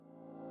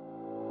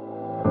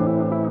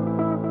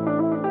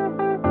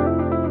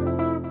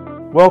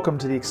Welcome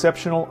to the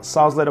Exceptional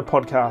Sales Leader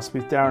Podcast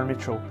with Darren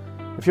Mitchell.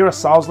 If you're a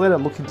sales leader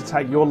looking to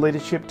take your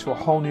leadership to a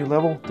whole new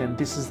level, then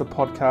this is the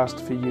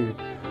podcast for you.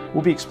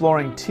 We'll be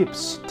exploring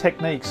tips,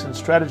 techniques, and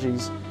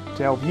strategies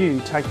to help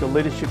you take your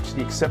leadership to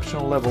the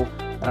exceptional level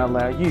and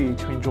allow you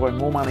to enjoy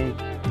more money,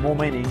 more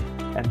meaning,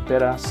 and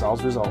better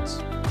sales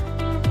results.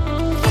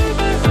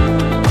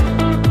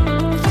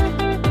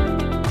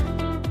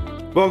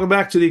 Welcome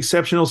back to the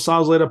Exceptional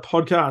Sales Leader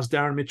Podcast.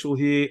 Darren Mitchell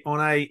here on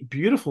a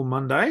beautiful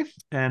Monday,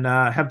 and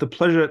have the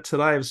pleasure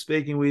today of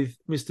speaking with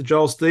Mr.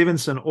 Joel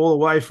Stevenson all the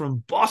way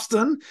from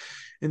Boston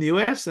in the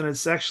US, and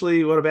it's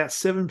actually, about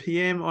 7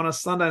 p.m. on a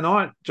Sunday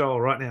night,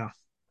 Joel, right now.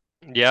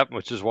 Yep,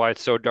 which is why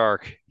it's so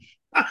dark.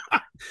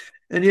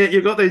 And yet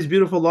you've got these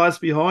beautiful lights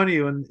behind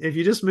you, and if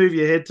you just move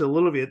your head to a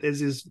little bit, there's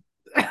this,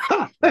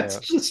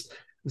 it's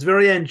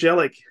very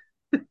angelic.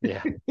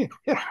 Yeah.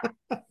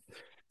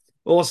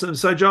 Awesome.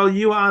 So, Joel,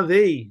 you are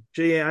the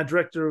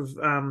director of,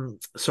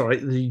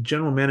 the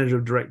general manager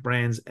of direct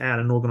brands at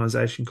an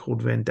organization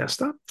called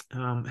Vendasta.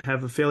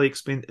 Have a fairly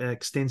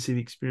extensive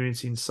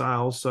experience in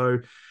sales. So,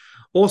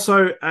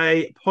 also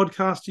a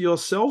podcaster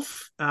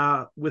yourself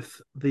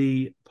with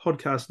the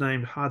podcast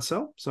named Hard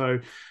Sell. So,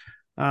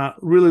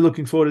 really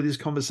looking forward to this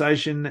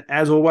conversation.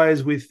 As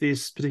always, with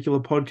this particular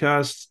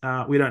podcast,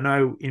 we don't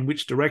know in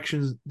which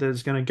directions that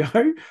it's going to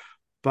go,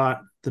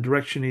 but the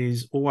direction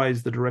is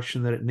always the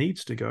direction that it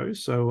needs to go.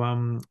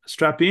 So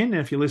strap in.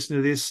 And if you're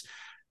listening to this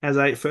as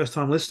a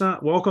first-time listener,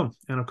 welcome.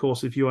 And of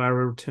course, if you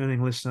are a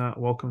returning listener,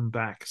 welcome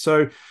back.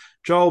 So,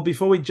 Joel,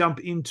 before we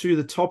jump into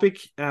the topic,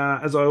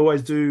 as I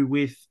always do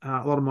with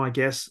a lot of my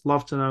guests,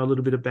 love to know a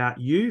little bit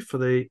about you for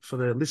the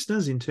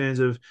listeners in terms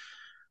of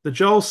the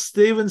Joel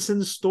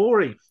Stevenson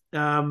story,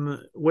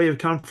 where you've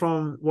come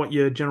from, what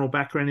your general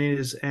background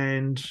is,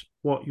 and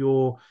what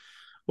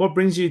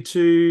brings you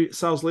to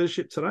sales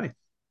leadership today.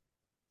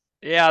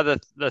 Yeah,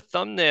 the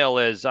thumbnail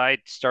is I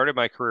started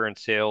my career in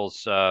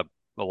sales a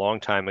long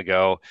time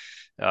ago.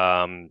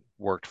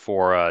 Worked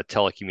for a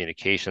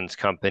telecommunications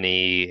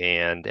company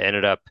and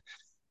ended up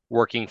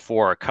working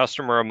for a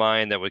customer of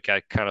mine that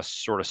got kind of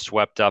sort of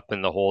swept up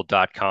in the whole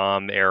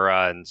 .com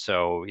era, and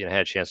so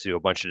had a chance to do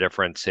a bunch of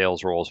different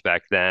sales roles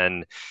back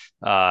then.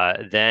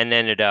 Then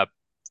ended up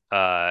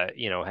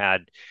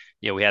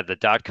we had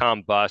the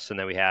 .com bust, and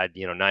then we had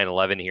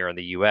 9/11 here in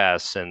the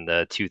U.S. and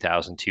the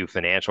 2002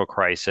 financial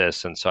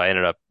crisis, and so I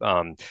ended up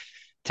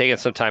taking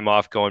some time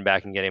off, going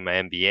back and getting my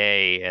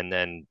MBA, and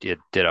then did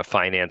a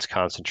finance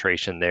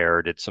concentration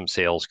there, did some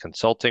sales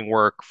consulting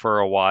work for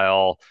a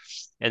while,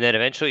 and then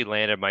eventually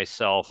landed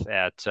myself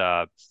at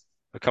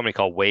a company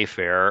called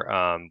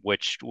Wayfair,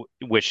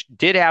 which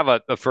did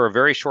have for a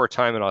very short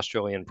time an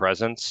Australian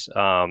presence,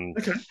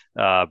 Okay.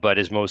 but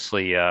is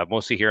mostly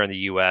here in the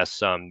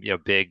U.S.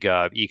 Big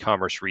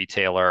e-commerce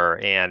retailer,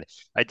 and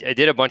I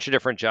did a bunch of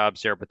different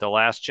jobs there. But the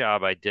last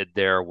job I did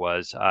there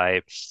was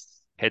I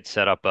had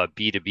set up a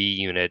B2B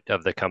unit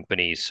of the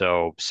company,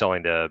 so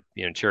selling to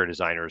interior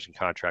designers and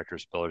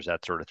contractors, builders,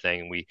 that sort of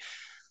thing.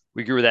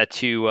 We grew that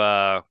to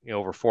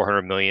over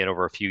 400 million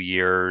over a few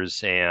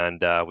years, and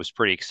was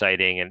pretty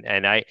exciting.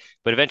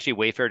 But eventually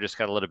Wayfair just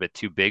got a little bit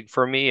too big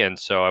for me, and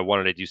so I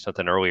wanted to do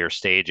something earlier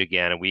stage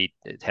again. And we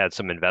had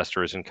some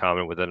investors in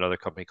common with another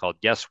company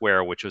called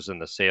Guessware, which was in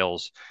the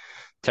sales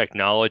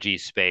technology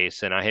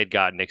space, and I had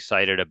gotten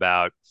excited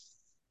about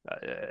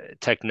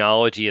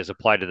technology as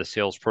applied to the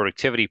sales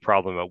productivity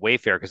problem at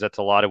Wayfair, because that's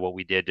a lot of what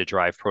we did to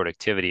drive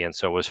productivity. And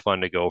so it was fun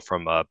to go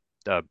from a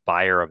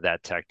buyer of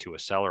that tech to a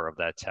seller of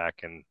that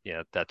tech. And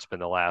that's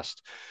been the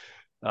last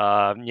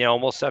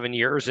almost 7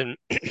 years. And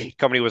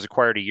company was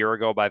acquired a year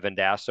ago by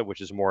Vendasta,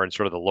 which is more in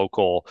sort of the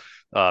local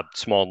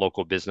small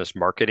local business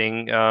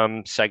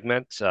marketing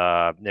segment.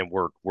 And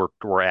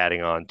we're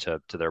adding on to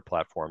their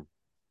platform.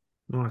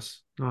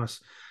 Nice.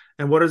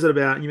 And what is it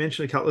about? You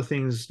mentioned a couple of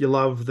things. You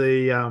love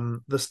the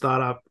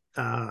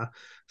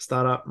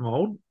startup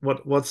mold.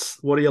 What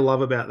do you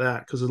love about that?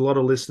 Because there's a lot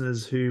of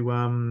listeners who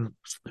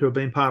have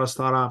been part of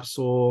startups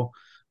or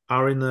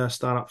are in the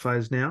startup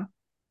phase now.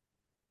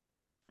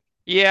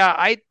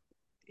 Yeah,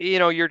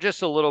 you're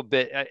just a little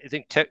bit. I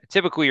think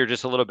typically you're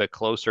just a little bit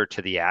closer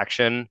to the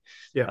action.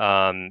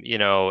 Yeah.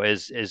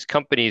 As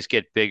companies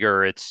get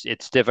bigger,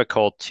 it's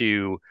difficult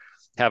to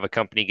have a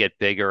company get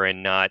bigger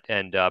and not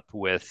end up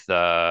with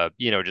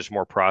just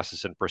more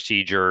process and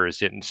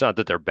procedures. It's not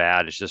that they're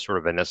bad; it's just sort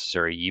of a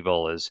necessary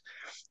evil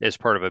as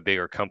part of a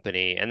bigger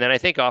company. And then I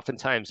think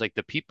oftentimes, like,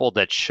 the people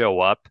that show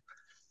up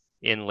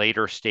in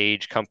later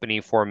stage company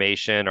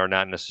formation are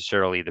not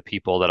necessarily the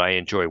people that I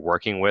enjoy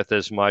working with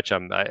as much.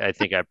 I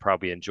think I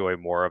probably enjoy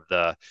more of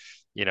the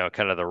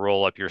kind of the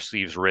roll up your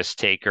sleeves risk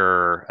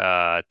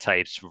taker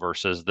types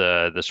versus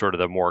the sort of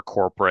the more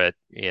corporate,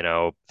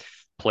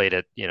 played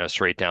it,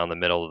 straight down the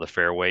middle of the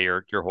fairway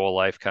your whole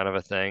life kind of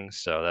a thing.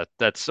 So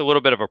that's a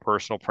little bit of a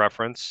personal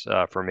preference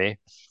for me.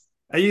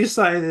 Are you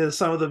saying that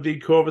some of the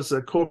big corporates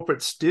are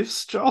corporate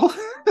stiffs, Joel?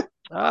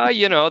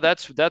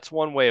 That's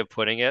one way of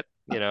putting it.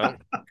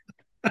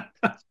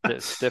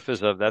 Stiff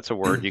is a that's a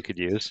word you could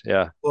use.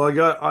 Yeah. Well,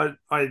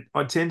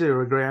 I tend to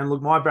agree. And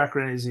look, my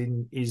background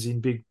is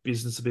in big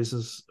business to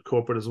business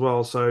corporate as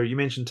well. So you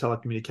mentioned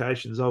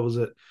telecommunications. I was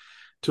at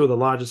two of the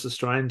largest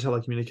Australian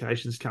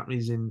telecommunications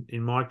companies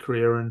in my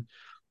career, and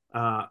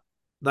uh,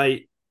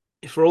 they,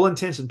 for all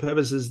intents and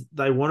purposes,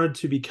 they wanted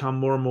to become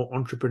more and more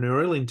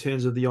entrepreneurial in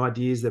terms of the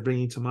ideas they're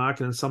bringing to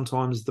market, and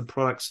sometimes the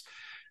products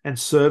and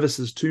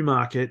services to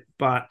market,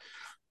 but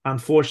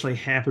unfortunately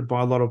hampered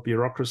by a lot of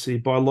bureaucracy,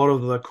 by a lot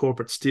of the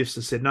corporate stiffs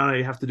that said, no,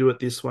 you have to do it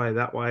this way,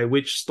 that way,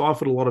 which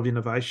stifled a lot of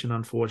innovation,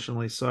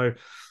 unfortunately. So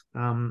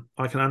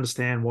I can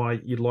understand why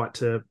you'd like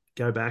to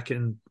go back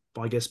and,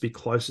 I guess, be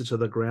closer to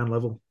the ground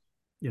level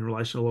in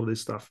relation to a lot of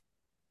this stuff.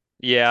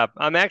 Yeah,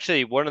 I'm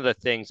actually one of the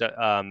things that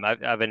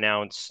I've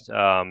announced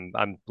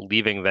I'm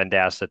leaving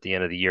Vendas at the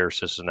end of the year.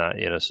 So this is not,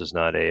 this is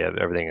not a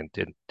everything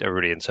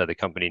everybody inside the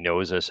company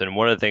knows this. And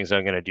one of the things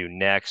I'm going to do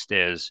next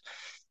is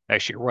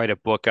actually write a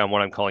book on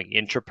what I'm calling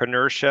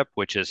entrepreneurship,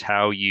 which is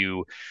how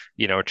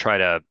try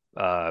to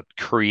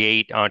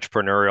create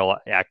entrepreneurial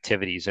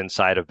activities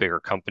inside of bigger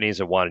companies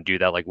that want to do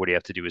that. Like, what do you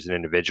have to do as an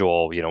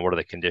individual? What are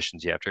the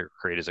conditions you have to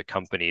create as a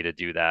company to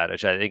do that?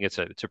 Which I think it's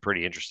a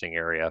pretty interesting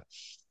area.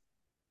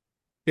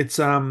 It's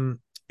it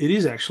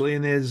is actually,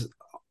 and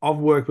I've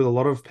worked with a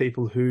lot of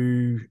people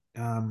who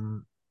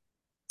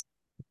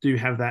do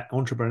have that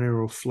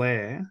entrepreneurial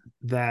flair,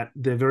 that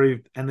they're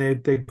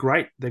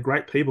great. They're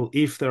great people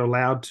if they're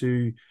allowed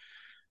to,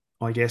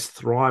 I guess,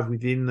 thrive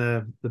within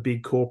the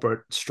big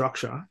corporate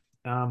structure.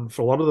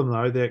 For a lot of them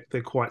though,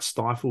 they're quite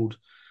stifled,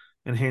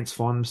 and hence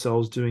find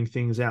themselves doing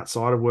things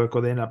outside of work,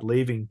 or they end up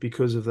leaving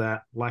because of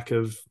that lack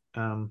of,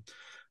 for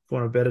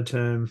want of a better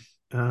term,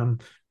 um,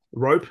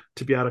 rope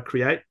to be able to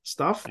create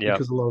stuff, Yeah.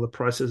 because a lot of the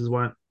processes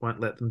won't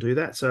let them do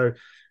that. So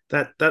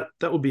that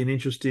would be an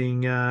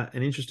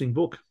interesting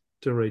book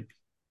to read,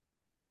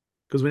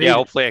 because we Yeah, need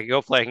hopefully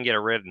I can get it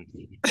written.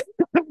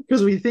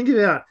 because we think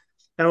about,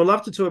 and I'd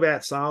love to talk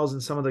about sales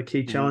and some of the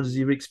key Mhm. challenges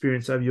you've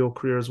experienced over your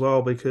career as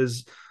well,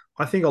 because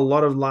I think a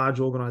lot of large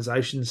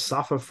organizations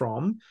suffer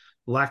from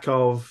lack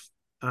of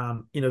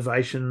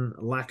innovation,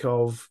 lack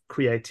of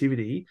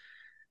creativity,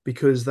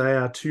 because they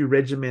are too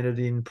regimented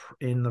in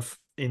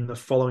the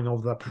following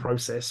of the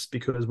process,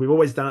 because we've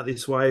always done it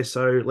this way,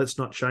 so let's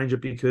not change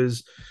it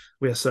because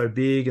we are so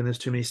big and there's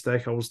too many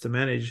stakeholders to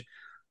manage.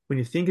 When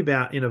you think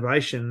about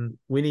innovation,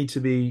 we need to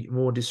be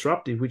more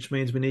disruptive, which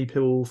means we need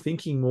people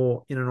thinking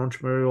more in an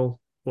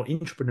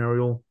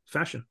entrepreneurial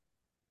fashion.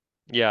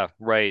 Yeah,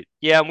 right.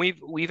 Yeah, and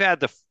we've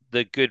had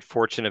the good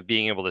fortune of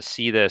being able to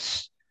see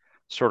this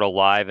sort of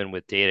live and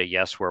with data.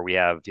 Yes, where we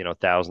have,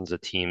 thousands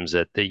of teams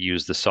that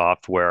use the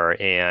software,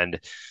 and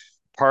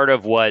part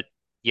of what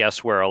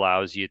Yesware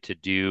allows you to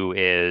do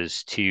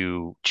is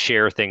to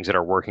share things that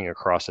are working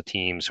across a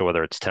team. So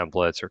whether it's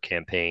templates or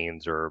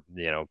campaigns or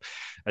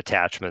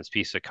attachments,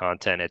 piece of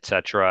content,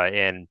 etc.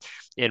 And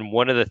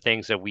one of the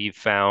things that we've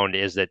found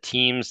is that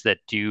teams that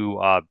do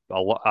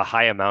a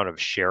high amount of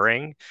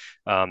sharing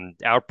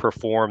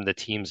outperform the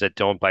teams that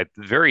don't by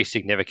very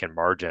significant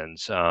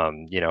margins.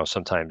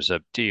 Sometimes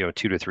 2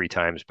 to 3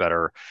 times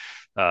better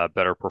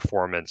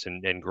performance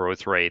and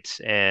growth rates.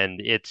 And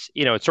it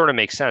sort of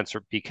makes sense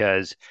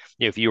because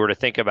if you were to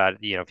think about,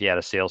 if you had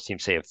a sales team,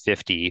 say of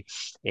 50,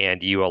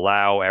 and you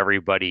allow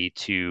everybody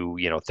to,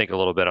 think a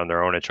little bit on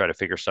their own and try to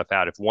figure stuff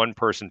out. If one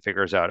person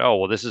figures out, oh,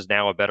 well, this is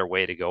now a better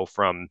way to go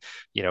from,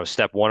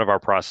 step one of our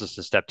process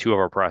to step two of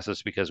our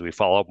process because we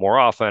follow up more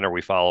often, or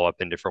we follow up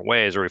in different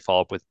ways, or we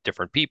follow up with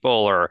different people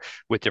or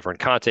with different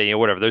content,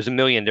 whatever. There's a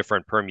million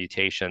different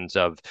permutations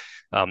of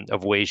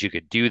ways you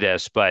could do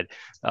this, but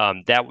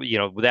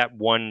that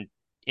one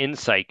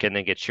insight can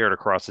then get shared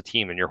across the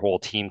team, and your whole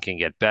team can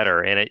get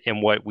better.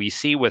 And what we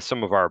see with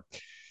some of our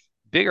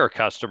bigger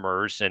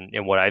customers,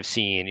 and what I've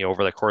seen,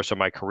 over the course of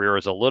my career,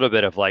 is a little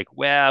bit of like,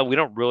 well, we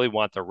don't really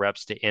want the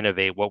reps to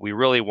innovate. What we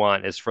really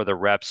want is for the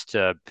reps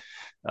to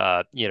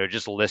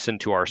just listen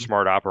to our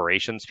smart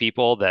operations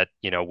people that,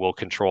 will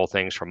control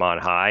things from on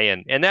high.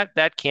 And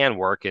that can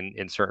work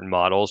in certain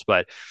models,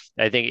 but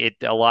I think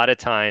a lot of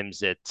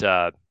times it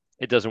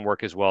doesn't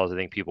work as well as I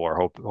think people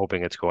are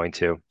hoping it's going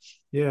to.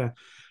 Yeah,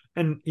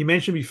 and you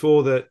mentioned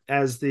before that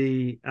as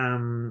the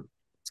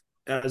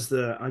I guess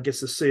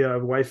the CEO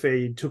of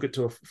Wayfair, you took it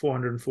to a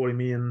 440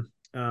 million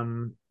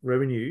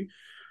revenue.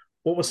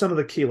 What were some of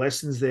the key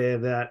lessons there?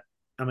 That,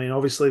 I mean,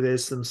 obviously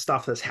there's some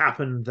stuff that's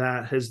happened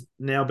that has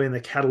now been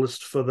the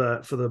catalyst for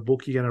the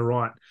book you're going to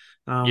write.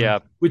 Yeah.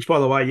 Which, by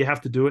the way, you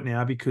have to do it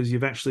now because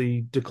you've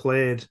actually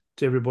declared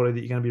to everybody that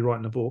you're going to be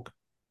writing a book.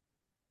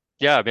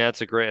 Yeah, I mean that's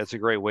a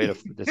great way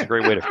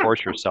to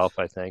force yourself,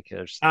 I think.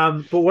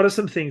 But what are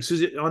some things?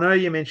 'Cause I know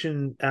you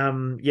mentioned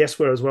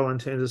Yesware as well in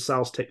terms of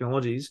sales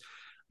technologies.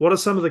 What are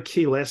some of the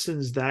key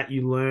lessons that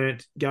you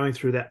learned going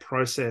through that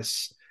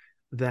process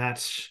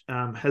that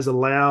has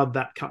allowed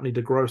that company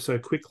to grow so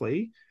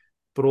quickly,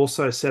 but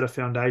also set a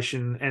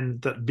foundation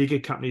and that bigger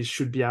companies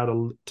should be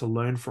able to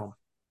learn from?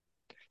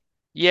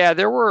 Yeah,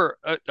 there were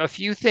a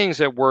few things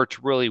that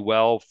worked really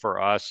well for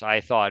us.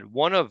 I thought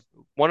one of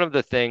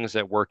the things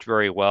that worked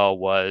very well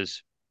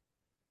was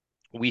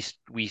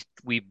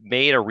we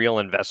made a real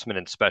investment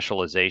in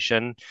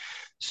specialization.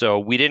 So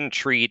we didn't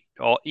treat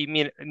all, I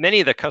mean,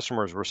 many of the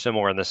customers were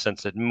similar in the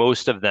sense that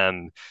most of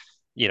them,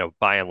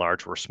 by and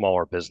large, were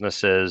smaller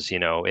businesses.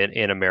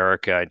 In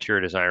America,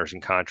 interior designers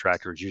and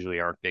contractors usually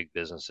aren't big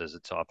businesses.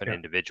 It's often Yeah.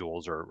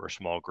 individuals or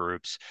small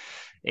groups.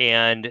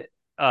 And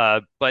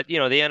but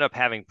they end up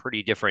having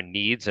pretty different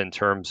needs in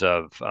terms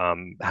of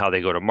how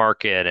they go to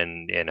market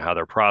and how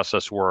their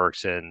process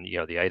works, and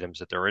the items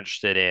that they're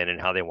interested in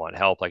and how they want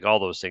help. Like all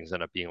those things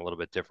end up being a little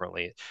bit different.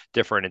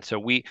 And so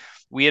we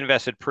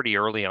invested pretty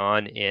early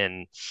on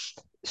in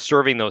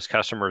serving those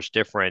customers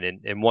different.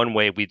 And one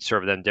way we'd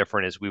serve them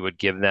different is we would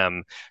give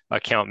them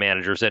account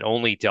managers that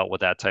only dealt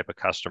with that type of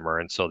customer.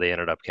 And so they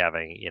ended up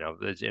having,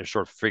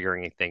 sort of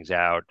figuring things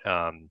out,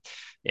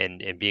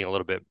 and being a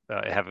little bit,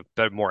 have a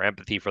bit more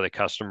empathy for the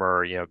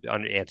customer,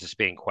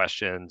 anticipating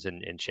questions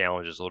and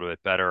challenges a little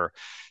bit better.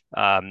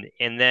 And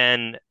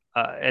then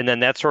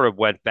that sort of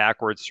went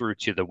backwards through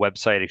to the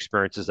website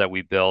experiences that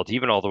we built,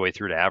 even all the way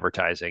through to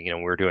advertising.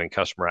 We were doing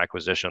customer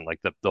acquisition, like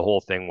the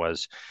whole thing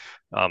was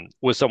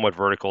somewhat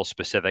vertical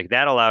specific.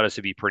 That allowed us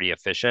to be pretty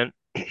efficient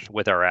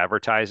with our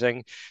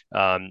advertising.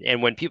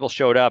 And when people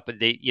showed up,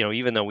 they,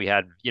 even though we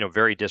had,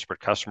 very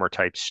disparate customer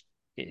types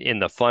in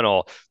the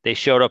funnel, they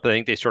showed up. I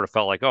think they sort of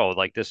felt like, oh,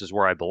 like this is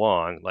where I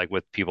belong, like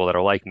with people that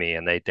are like me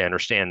and they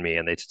understand me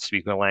and they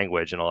speak my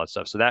language and all that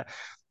stuff. So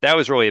that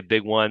was really a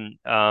big one.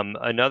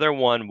 Another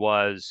one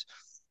was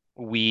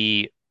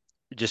we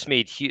just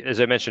made,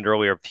 as I mentioned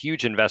earlier,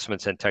 huge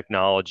investments in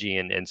technology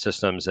and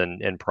systems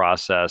and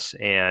process.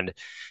 And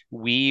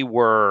we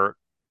were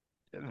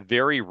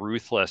very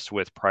ruthless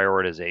with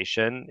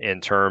prioritization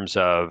in terms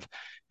of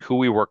who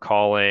we were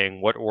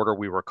calling, what order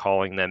we were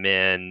calling them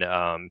in,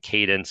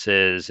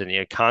 cadences,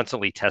 and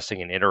constantly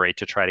testing and iterate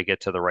to try to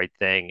get to the right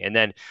thing. And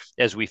then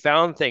as we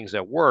found things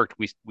that worked,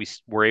 we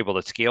were able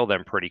to scale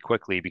them pretty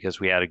quickly because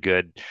we had a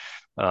good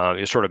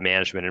sort of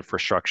management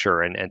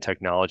infrastructure and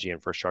technology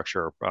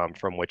infrastructure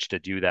from which to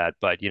do that.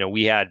 But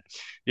we had,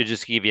 to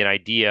just give you an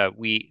idea,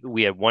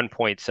 we at one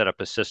point set up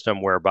a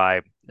system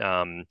whereby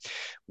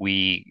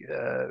we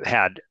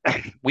had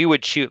we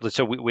would shoot.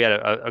 So we had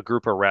a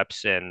group of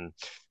reps in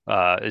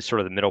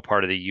sort of the middle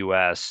part of the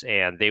U.S.,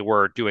 and they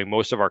were doing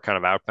most of our kind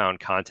of outbound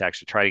contacts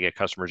to try to get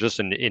customers just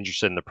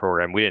interested in the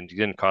program. It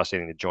didn't cost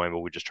anything to join, but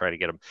we just try to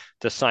get them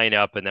to sign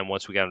up. And then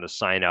once we got them to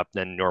sign up,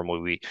 then normally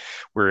we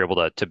were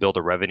able to build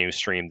a revenue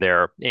stream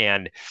there.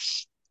 And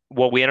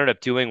what we ended up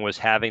doing was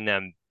having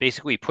them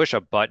basically push a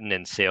button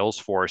in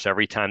Salesforce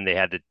every time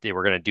they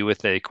were going to do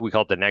with we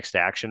called it the next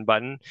action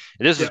button.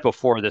 And this is Yeah.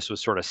 before this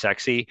was sort of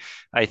sexy,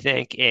 I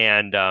think.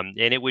 And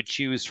it would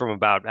choose from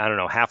about, I don't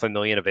know,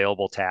 500,000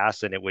 available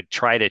tasks, and it would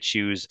try to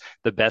choose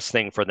the best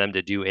thing for them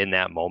to do in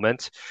that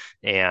moment.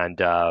 And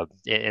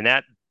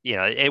that,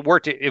 it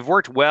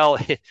worked well.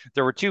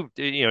 There were two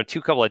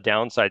couple of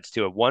downsides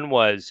to it. One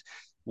was,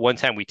 one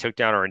time we took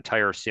down our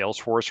entire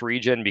Salesforce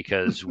region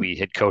because we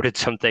had coded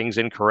some things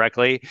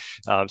incorrectly.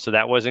 So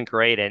that wasn't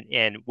great.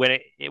 And when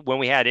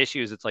we had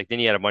issues, it's like then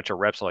you had a bunch of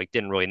reps that like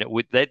didn't really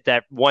know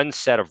that one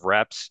set of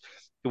reps.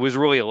 It was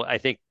really, I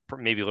think,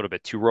 maybe a little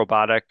bit too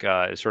robotic.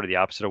 Sort of the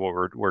opposite of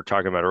what we're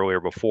talking about earlier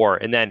before.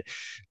 And then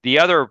the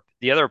other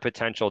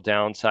potential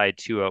downside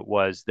to it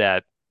was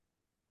that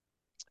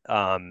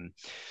um,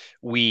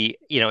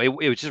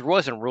 it just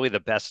wasn't really the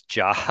best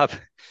job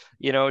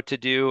to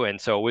do. And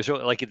so it was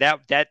really like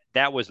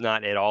that was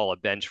not at all a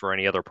bench for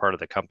any other part of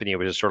the company. It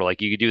was just sort of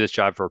like you could do this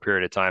job for a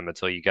period of time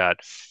until you got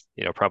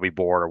probably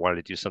bored or wanted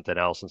to do something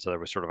else. And so there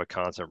was sort of a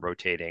constant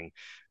rotating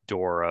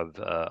door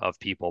of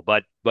people,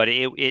 but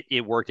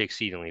it worked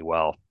exceedingly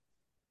well.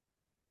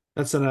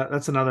 That's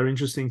another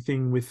interesting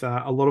thing with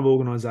a lot of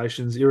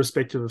organizations,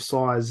 irrespective of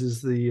size,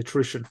 is the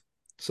attrition.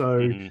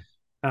 So, Hmm.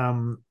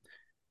 um,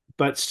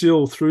 but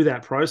still through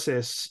that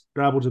process,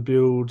 they're able to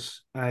build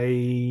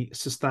a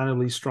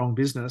sustainably strong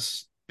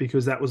business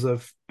because that was a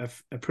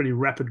pretty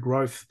rapid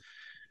growth.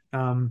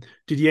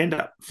 Did you end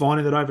up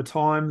finding that over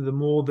time, the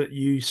more that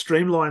you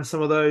streamline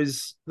some of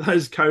those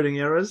coding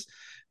errors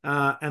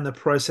and the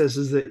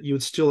processes, that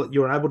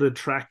you're able to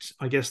attract,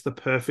 I guess, the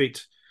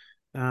perfect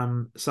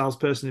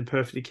salesperson and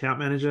perfect account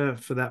manager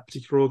for that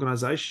particular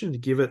organization to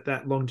give it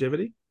that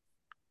longevity?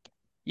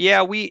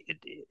 Yeah, I mean,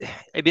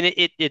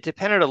 it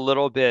depended a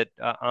little bit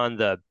on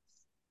the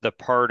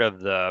part of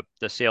the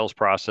sales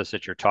process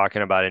that you're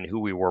talking about and who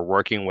we were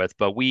working with.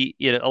 But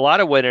a lot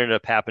of what ended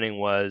up happening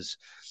was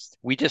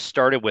we just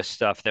started with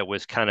stuff that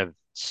was kind of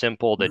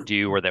simple to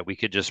do, or that we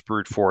could just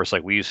brute force.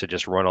 Like we used to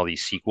just run all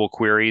these SQL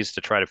queries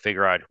to try to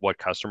figure out what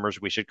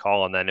customers we should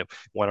call. And then it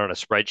went on a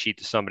spreadsheet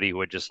to somebody who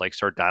would just like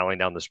start dialing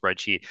down the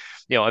spreadsheet.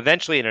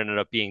 Eventually it ended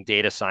up being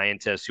data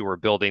scientists who were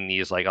building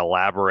these like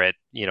elaborate,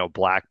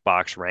 black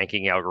box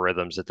ranking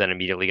algorithms that then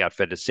immediately got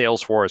fed to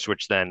Salesforce,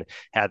 which then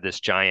had this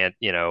giant,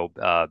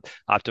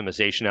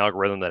 optimization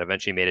algorithm that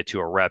eventually made it to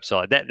a rep.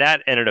 So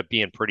that ended up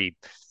being pretty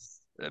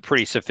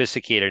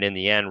sophisticated in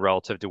the end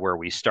relative to where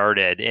we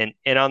started.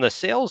 And on the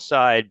sales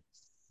side,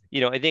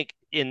 I think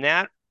in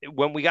that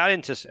when we got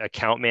into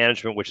account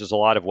management, which is a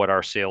lot of what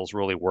our sales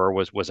really were,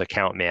 was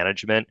account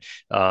management,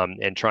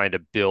 and trying to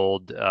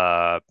build,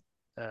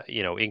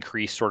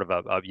 increase sort of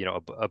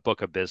a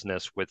book of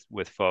business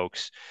with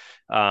folks.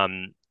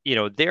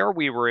 There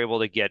we were able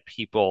to get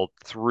people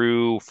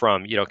through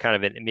from,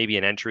 kind of maybe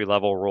an entry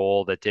level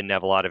role that didn't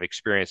have a lot of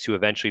experience to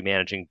eventually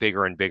managing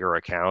bigger and bigger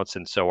accounts.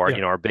 And so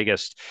Yeah. our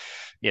biggest,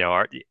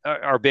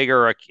 our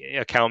bigger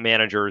account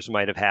managers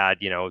might have had,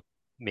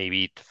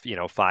 maybe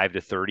 5 to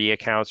 30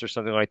 accounts or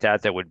something like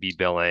that that would be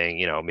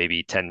billing,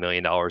 maybe $10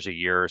 million a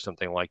year or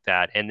something like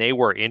that, and they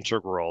were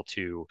integral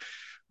to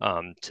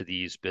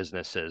these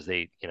businesses.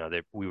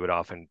 We would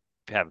often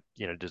have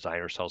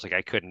designer cells like,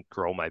 I couldn't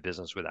grow my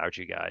business without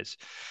you guys,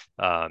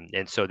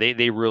 and so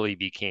they really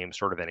became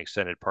sort of an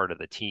extended part of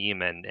the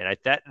team, and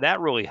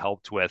that really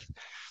helped with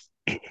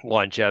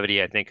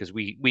longevity, I think, because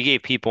we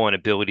gave people an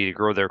ability to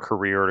grow their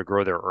career, to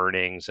grow their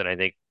earnings, and I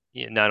think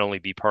not only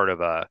be part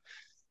of a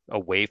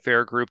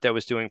Wayfair group that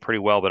was doing pretty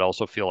well, but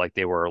also feel like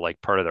they were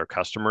like part of their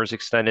customers'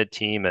 extended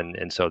team. And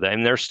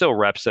there's still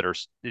reps that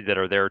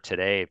are there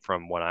today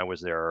from when I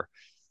was there,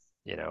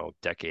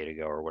 decade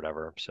ago or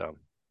whatever. So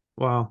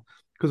Wow.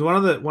 Because one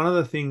of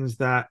the things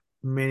that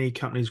many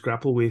companies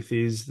grapple with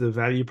is the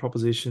value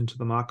proposition to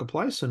the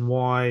marketplace and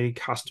why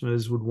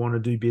customers would want to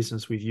do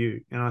business with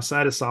you. And I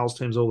say to sales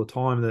teams all the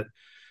time that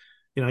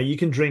you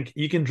can drink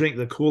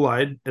the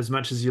Kool-Aid as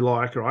much as you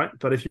like, right?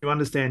 But if you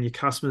understand your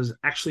customers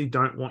actually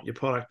don't want your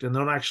product and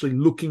they're not actually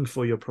looking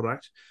for your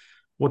product,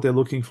 what they're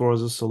looking for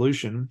is a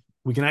solution,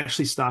 we can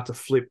actually start to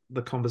flip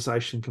the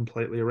conversation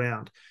completely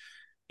around.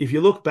 If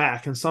you look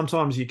back, and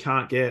sometimes you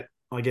can't get,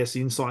 I guess,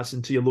 insights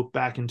until you look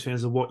back in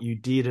terms of what you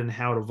did and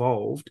how it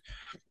evolved.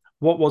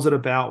 What was it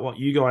about what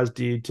you guys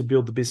did to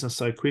build the business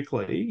so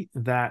quickly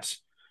that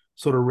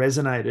sort of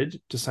resonated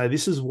to say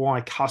this is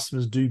why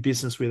customers do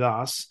business with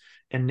us?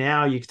 And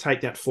now you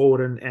take that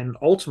forward, and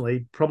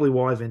ultimately probably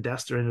why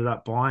Vendasta ended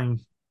up buying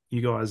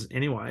you guys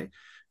anyway.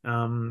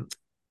 Um,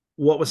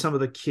 what were some of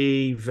the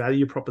key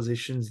value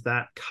propositions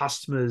that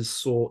customers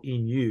saw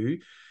in you?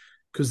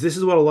 Because this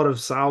is what a lot of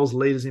sales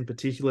leaders in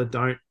particular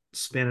don't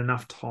spend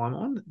enough time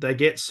on. They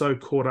get so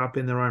caught up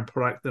in their own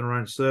product, their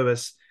own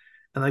service,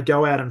 and they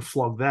go out and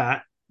flog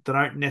that. They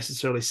don't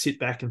necessarily sit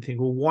back and think,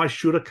 well, why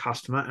should a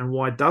customer and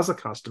why does a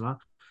customer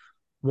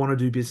want to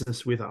do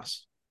business with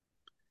us?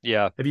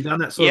 yeah, Have you done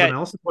that sort of yeah,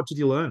 analysis? What did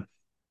you learn?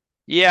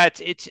 yeah.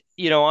 It's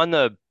on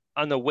the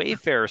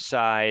Wayfair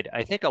side,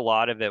 I think a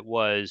lot of it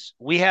was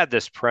we had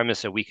this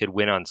premise that we could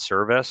win on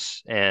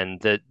service, and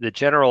the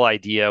general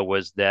idea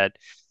was that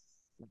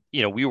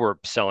we were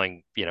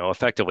selling,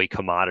 effectively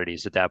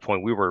commodities at that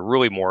point. We were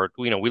really more,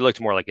 we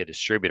looked more like a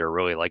distributor,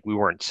 really. Like we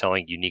weren't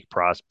selling unique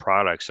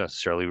products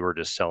necessarily. We were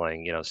just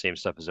selling, same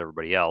stuff as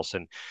everybody else.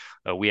 And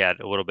we had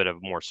a little bit of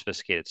a more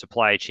sophisticated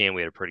supply chain.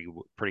 We had a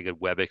pretty good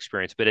web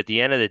experience. But at the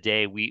end of the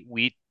day,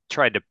 we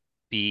tried to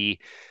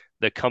be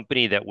the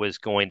company that was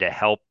going to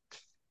help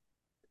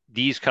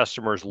these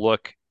customers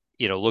look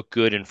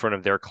good in front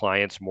of their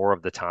clients more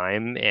of the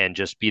time, and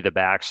just be the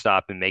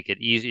backstop and make it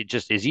easy,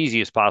 just as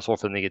easy as possible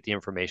for them to get the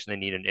information they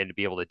need, and to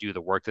be able to do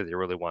the work that they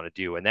really want to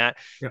do. And that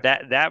Yeah.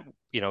 that that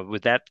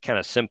with that kind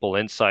of simple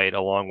insight,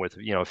 along with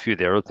a few of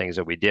the other things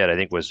that we did, I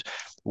think was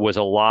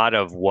a lot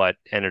of what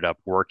ended up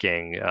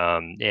working.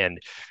 And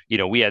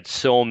we had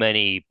so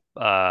many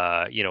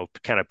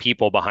kind of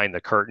people behind the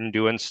curtain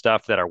doing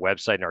stuff that our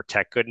website and our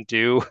tech couldn't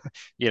do,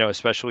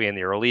 especially in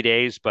the early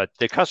days, but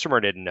the customer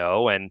didn't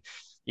know. And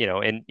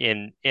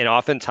and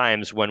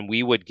oftentimes when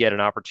we would get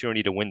an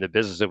opportunity to win the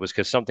business, it was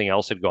because something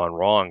else had gone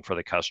wrong for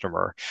the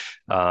customer.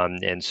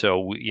 And so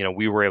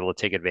we were able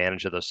to take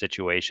advantage of those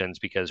situations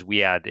because we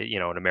had,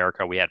 in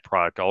America, we had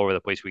product all over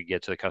the place. We could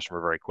get to the customer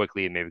very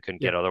quickly, and maybe we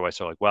couldn't Yeah. get otherwise.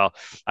 So like, well,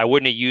 I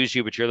wouldn't have used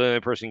you, but you're the only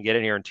person who can get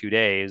in here in 2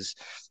 days.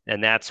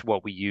 And that's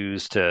what we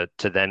use to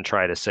then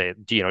try to say,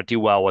 do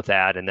well with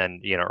that, and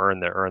then earn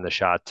the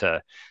shot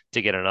to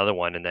get another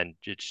one, and then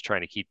just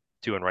trying to keep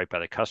doing right by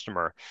the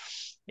customer.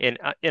 And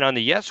on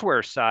the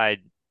Yesware side,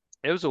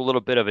 it was a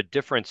little bit of a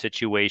different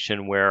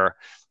situation where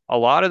a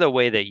lot of the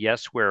way that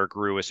Yesware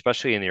grew,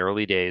 especially in the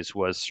early days,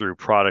 was through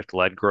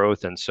product-led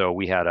growth. And so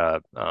we had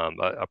a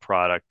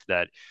product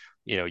that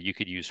you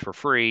could use for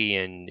free,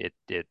 and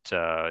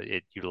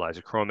it utilized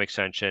a Chrome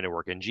extension. It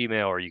worked in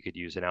Gmail, or you could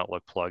use an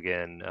Outlook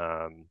plugin,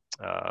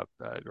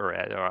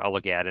 or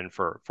Outlook add-in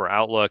for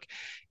Outlook.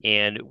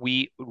 And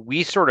we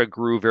sort of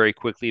grew very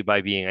quickly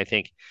by being, I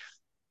think,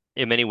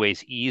 in many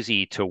ways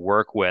easy to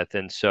work with.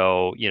 And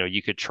so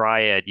you could try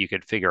it, you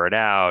could figure it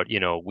out.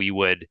 We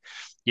would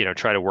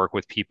try to work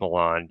with people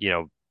on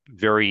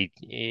very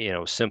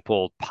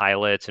simple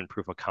pilots and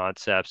proof of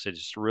concepts. It's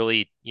just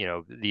really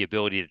the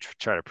ability to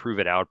try to prove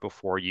it out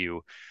before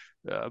you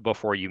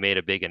made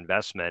a big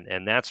investment.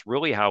 And that's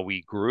really how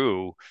we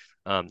grew,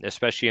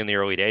 especially in the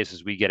early days.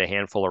 As we get a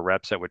handful of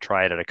reps that would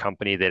try it at a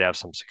company, they'd have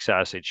some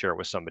success, they'd share it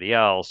with somebody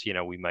else.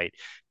 We might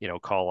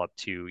call up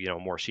to a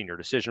more senior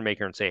decision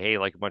maker and say, hey,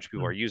 like a bunch of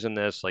people are Mm. using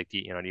this, like, do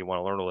you want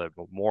to learn a little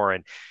bit more?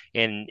 And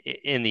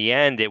in the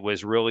end, it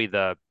was really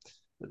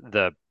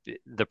the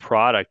the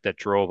product that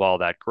drove all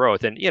that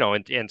growth, and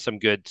and some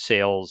good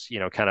sales,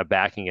 kind of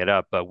backing it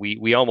up. But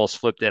we almost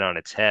flipped it on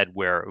its head,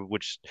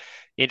 which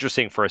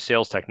interesting for a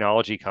sales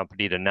technology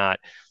company to not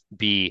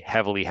be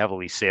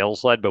heavily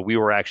sales led, but we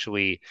were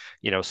actually,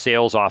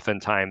 sales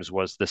oftentimes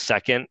was the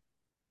second,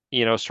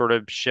 sort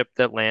of ship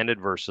that landed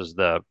versus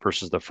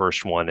the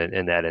first one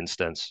in that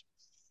instance.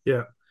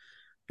 Yeah,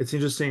 it's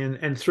interesting,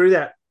 and through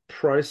that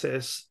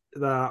process,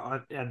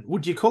 and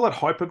would you call it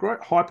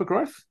hypergrowth?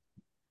 Hypergrowth?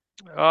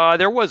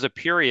 There was a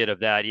period of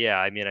that, yeah.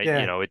 I mean,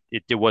 Yeah,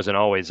 it wasn't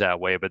always that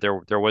way, but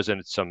there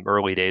wasn't some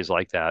early days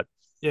like that.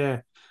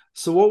 yeah.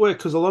 So what we're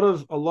because a lot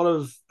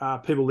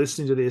of people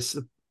listening to this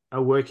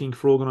are working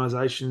for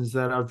organizations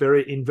that are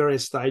very in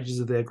various stages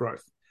of their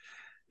growth.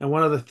 And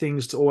one of the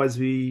things to always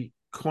be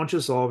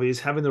conscious of is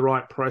having the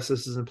right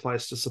processes in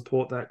place to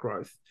support that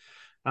growth.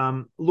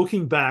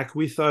 Looking back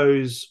with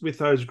those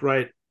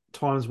great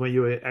times where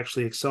you were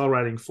actually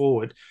accelerating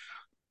forward,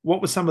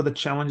 what were some of the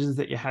challenges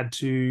that you had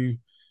to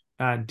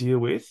deal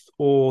with,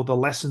 or the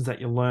lessons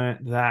that you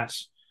learned that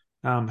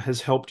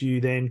has helped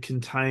you then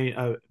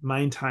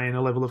maintain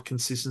a level of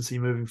consistency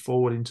moving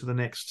forward into the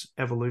next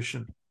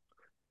evolution?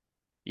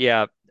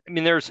 Yeah,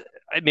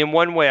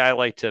 one way I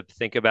like to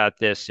think about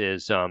this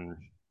is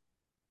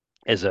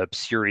as a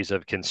series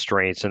of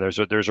constraints. And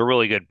there's a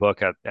really good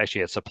book,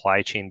 actually a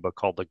supply chain book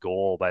called The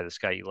Goal by this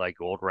guy Eli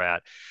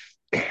Goldratt,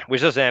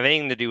 which doesn't have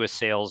anything to do with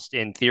sales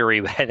in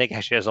theory, but I think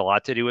actually has a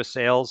lot to do with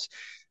sales,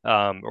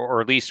 or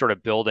at least sort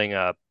of building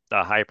a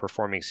high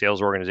performing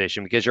sales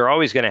organization, because you're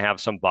always going to have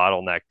some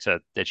bottleneck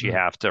that you Mm.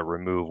 have to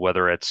remove,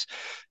 whether it's,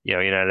 you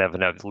don't have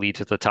enough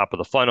leads at the top of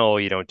the funnel,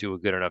 you don't do a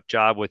good enough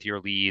job with your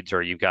leads,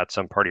 or you've got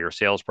some part of your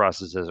sales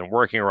process isn't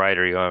working right,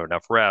 or you don't have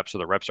enough reps, or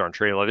the reps aren't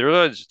trained.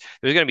 There's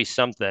going to be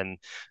something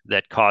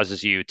that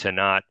causes you to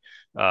not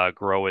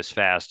grow as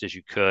fast as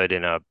you could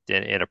in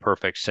a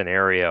perfect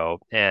scenario.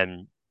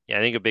 And I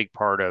think a big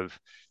part of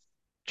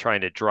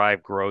trying to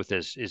drive growth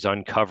is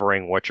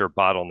uncovering what your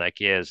bottleneck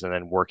is and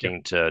then Yeah.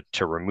 working to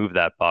remove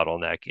that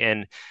bottleneck.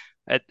 And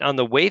on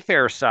the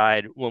Wayfair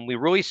side, when we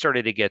really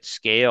started to get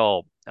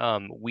scale,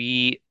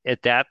 we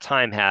at that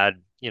time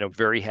had,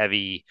 very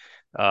heavy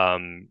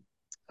account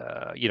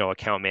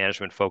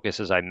management focus,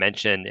 as I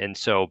mentioned. And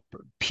so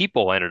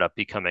people ended up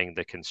becoming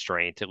the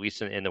constraint, at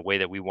least in the way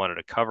that we wanted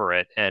to cover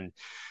it. And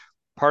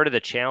part of the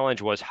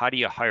challenge was, how do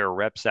you hire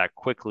reps that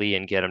quickly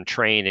and get them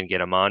trained and get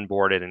them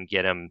onboarded and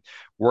get them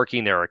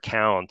working their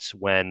accounts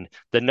when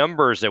the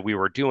numbers that we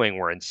were doing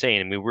were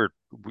insane. And we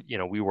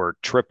were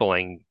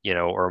tripling,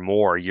 or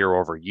more year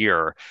over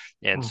year.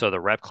 And Oh, so the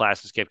rep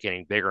classes kept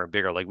getting bigger and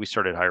bigger. Like we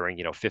started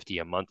hiring, 50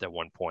 a month at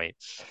one point.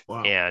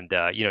 wow. And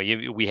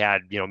we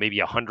had, maybe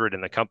 100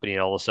 in the company,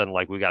 and all of a sudden,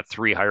 like, we got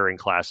three hiring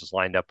classes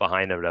lined up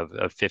behind it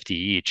of 50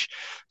 each.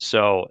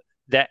 So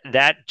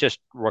that just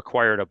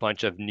required a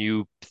bunch of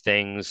new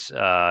things,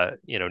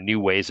 new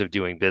ways of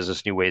doing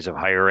business, new ways of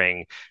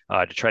hiring,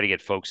 to try to get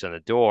folks in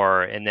the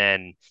door. And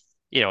then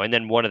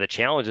one of the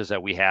challenges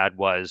that we had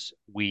was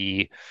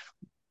we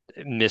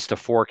missed a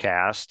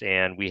forecast,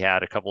 and we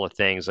had a couple of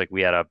things, like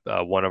we had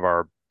one of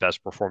our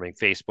best performing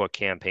Facebook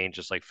campaigns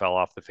just like fell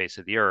off the face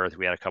of the earth.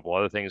 We had a couple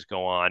other things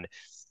go on,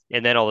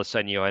 and then all of a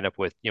sudden we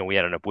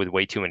ended up with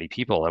way too many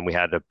people, and we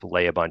had to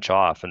lay a bunch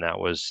off, and that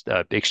was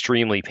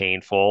extremely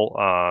painful,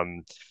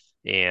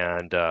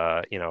 and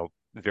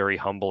very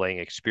humbling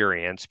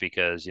experience,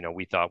 because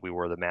we thought we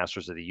were the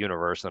masters of the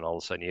universe, and all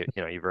of a sudden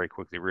you very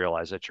quickly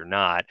realize that you're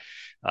not.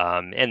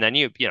 And then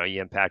you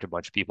impact a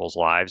bunch of people's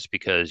lives,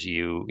 because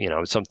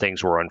some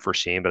things were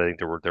unforeseen, but I think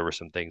there were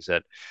some things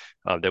that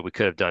we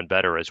could have done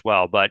better as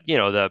well. But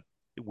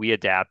we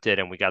adapted,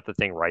 and we got the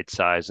thing right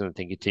sized, and the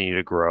thing continued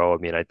to grow. I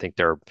mean, I think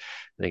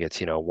it's,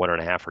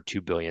 1.5 or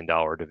 $2 billion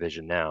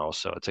division now.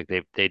 So it's like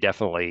they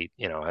definitely,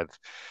 have,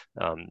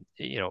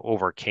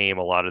 overcame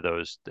a lot of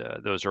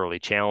those early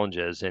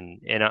challenges.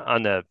 And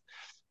on the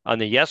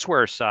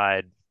Yesware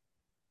side,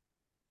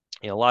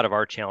 a lot of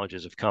our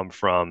challenges have come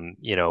from,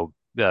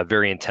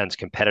 very intense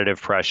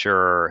competitive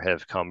pressure,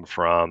 have come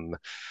from,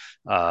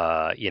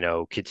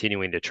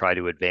 continuing to try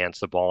to advance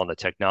the ball on the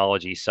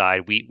technology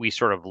side. We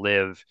sort of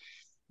live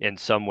in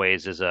some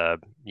ways as a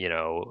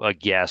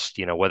guest,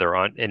 whether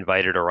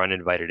invited or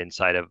uninvited,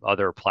 inside of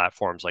other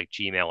platforms like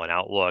Gmail and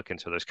Outlook.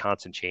 And so there's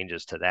constant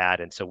changes to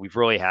that. And so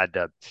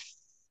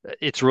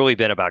it's really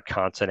been about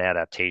constant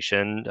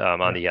adaptation, on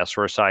Yeah. the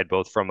Yesware side,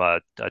 both from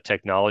a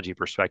technology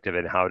perspective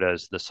and how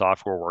does the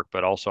software work,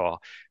 but also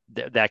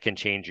that can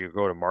change your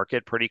go to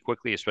market pretty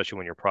quickly, especially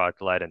when you're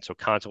product led. And so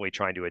constantly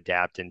trying to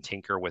adapt and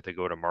tinker with the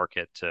go to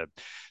market to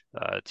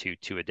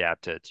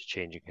adapt to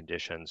changing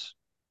conditions.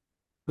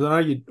 Because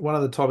I know one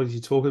of the topics you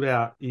talk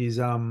about is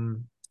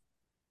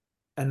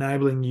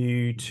enabling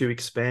you to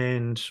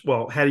expand.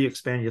 Well, how do you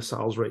expand your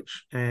sales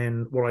reach?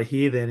 And what I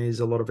hear then is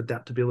a lot of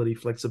adaptability,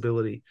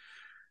 flexibility,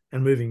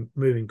 and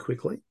moving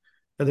quickly.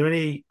 Are there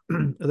any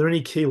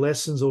key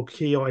lessons or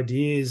key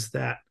ideas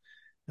that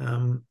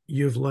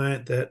you've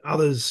learned that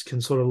others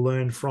can sort of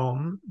learn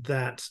from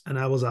that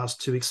enables us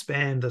to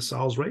expand the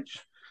sales reach?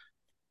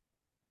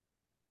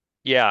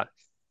 Yeah.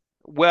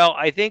 Well,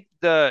 I think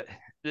the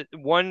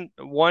one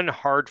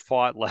hard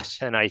fought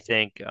lesson I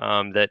think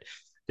that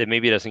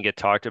maybe doesn't get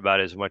talked about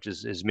as much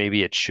as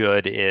maybe it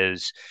should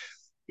is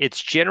it's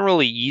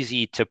generally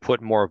easy to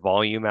put more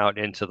volume out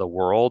into the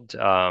world.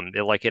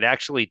 It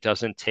actually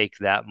doesn't take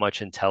that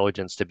much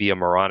intelligence to be a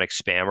moronic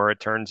spammer, it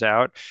turns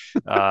out.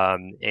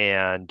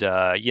 And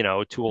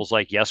tools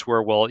like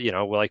Yesware will,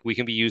 like we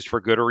can be used for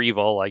good or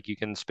evil. Like you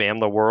can spam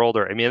the world,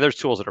 or I mean, there's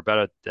tools that are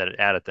better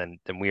at it than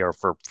we are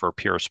for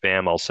pure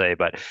spam, I'll say.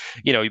 But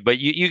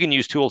you can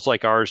use tools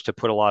like ours to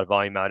put a lot of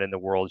volume out in the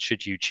world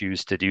should you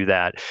choose to do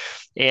that.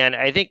 And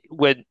I think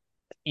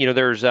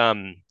there's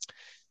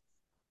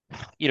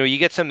you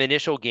get some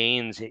initial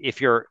gains if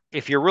you're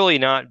really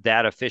not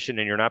that efficient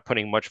and you're not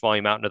putting much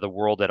volume out into the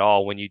world at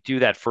all. When you do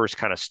that first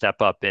kind of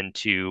step up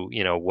into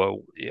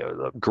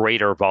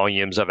greater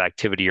volumes of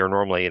activity, you're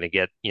normally going to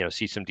get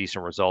see some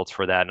decent results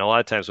for that. And a lot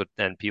of times,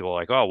 then people are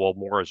like, oh well,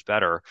 more is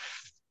better.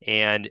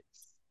 And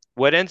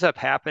what ends up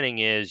happening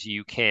is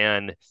you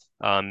can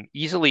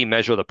easily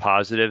measure the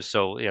positives.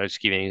 So, just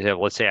give you an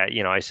example. Let's say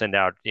I send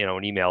out,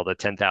 an email to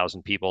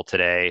 10,000 people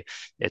today.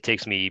 It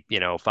takes me,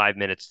 5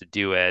 minutes to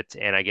do it.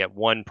 And I get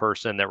one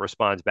person that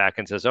responds back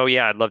and says, oh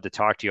yeah, I'd love to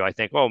talk to you. I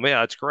think, oh man,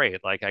 that's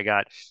great. Like I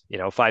got,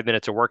 5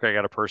 minutes of work. I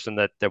got a person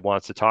that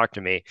wants to talk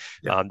to me.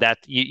 Yeah. That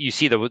you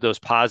see those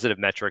positive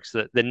metrics.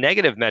 The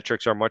negative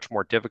metrics are much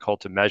more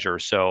difficult to measure.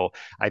 So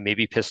I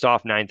maybe pissed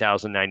off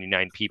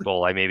 9,099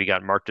 people. I maybe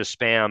got marked as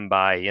spam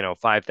by,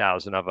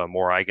 5,000 of them,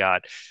 or I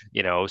got,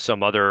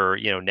 some other,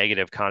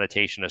 negative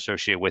connotation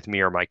associated with me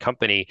or my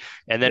company.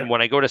 And then Yeah.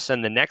 when I go to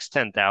send the next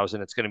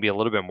 10,000, it's going to be a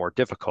little bit more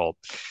difficult.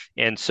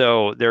 And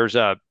so there's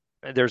a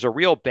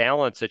real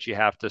balance that you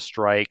have to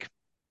strike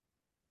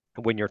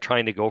when you're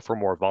trying to go for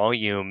more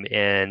volume.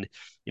 And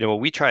what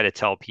we try to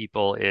tell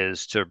people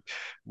is to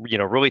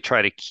really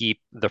try to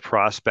keep the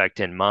prospect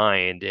in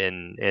mind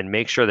and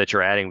make sure that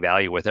you're adding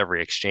value with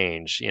every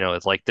exchange.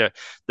 It's like the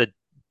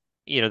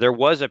there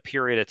was a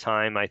period of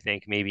time, I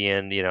think maybe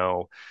in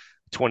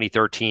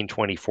 2013,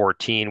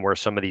 2014, where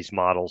some of these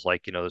models,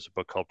 like, there's a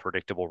book called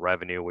Predictable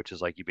Revenue, which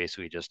is like you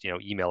basically just,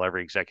 email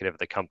every executive of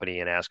the company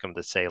and ask them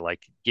to say, like,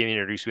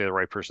 introduce me to the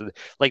right person.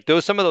 Like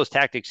some of those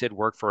tactics did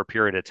work for a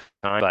period of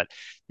time, but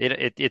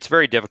it's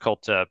very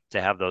difficult to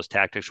have those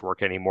tactics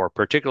work anymore,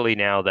 particularly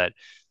now that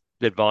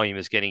volume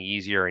is getting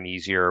easier and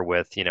easier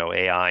with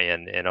AI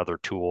and other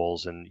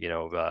tools and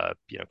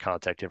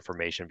contact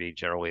information being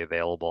generally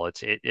available.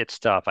 It's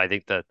tough. I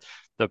think that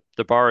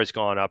the bar has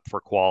gone up for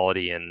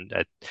quality, and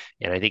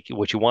I think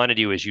what you want to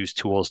do is use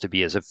tools to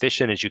be as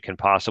efficient as you can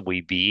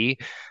possibly be,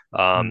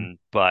 Mm.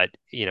 but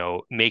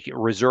make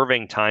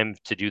reserving time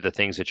to do the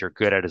things that you're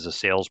good at as a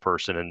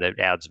salesperson and that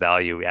adds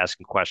value,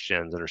 asking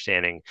questions,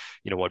 understanding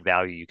what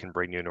value you can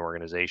bring to an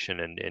organization,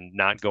 and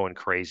not going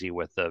crazy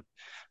with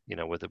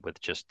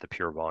with just the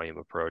pure volume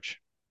approach.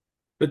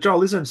 But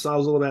Joel, isn't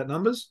sales all about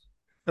numbers?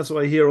 That's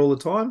what I hear all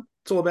the time.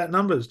 It's all about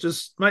numbers.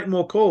 Just make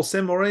more calls,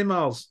 send more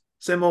emails,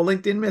 send more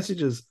LinkedIn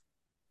messages.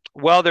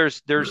 Well,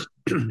 there's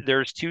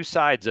two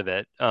sides of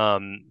it.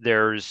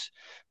 There's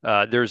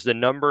the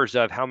numbers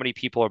of how many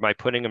people am I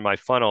putting in my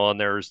funnel, and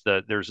there's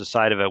a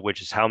side of it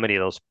which is how many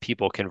of those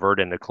people convert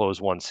into close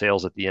one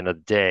sales at the end of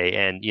the day.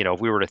 And if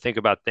we were to think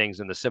about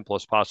things in the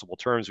simplest possible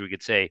terms, we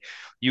could say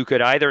you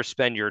could either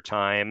spend your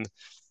time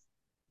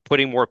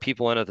putting more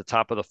people in at the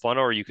top of the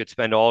funnel, or you could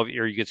spend all of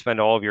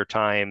your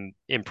time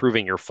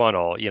improving your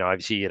funnel.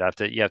 Obviously you have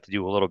to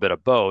do a little bit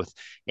of both.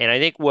 And I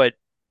think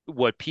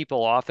what people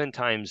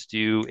oftentimes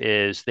do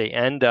is they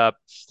end up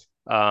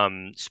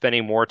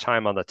spending more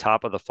time on the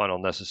top of the funnel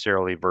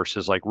necessarily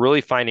versus like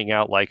really finding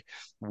out like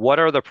what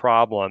are the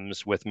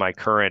problems with my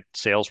current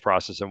sales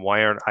process and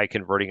why aren't I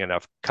converting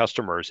enough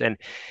customers? And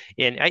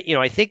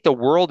I think the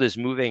world is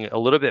moving a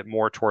little bit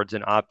more towards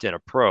an opt-in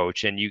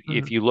approach. And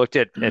if you looked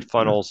at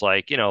funnels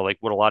like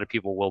what a lot of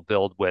people will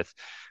build with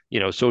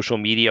social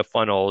media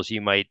funnels,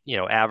 you might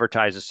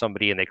advertise to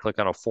somebody and they click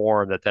on a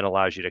form that then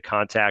allows you to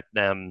contact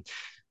them.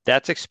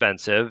 That's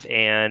expensive.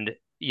 And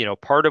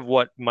part of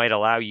what might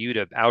allow you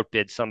to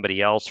outbid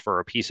somebody else for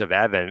a piece of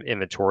ad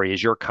inventory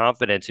is your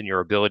confidence in your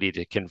ability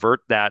to convert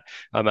that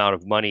amount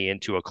of money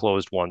into a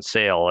closed one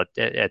sale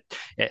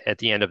at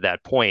the end of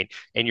that point,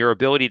 and your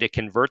ability to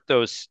convert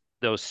those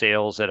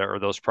sales or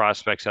those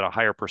prospects at a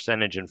higher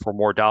percentage and for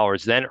more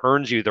dollars then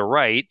earns you the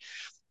right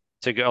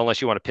to go, unless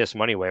you want to piss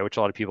money away, which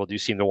a lot of people do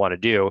seem to want to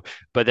do,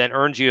 but then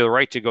earns you the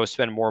right to go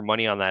spend more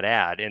money on that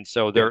ad. And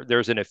so Yeah.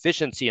 there's an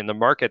efficiency in the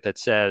market that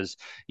says,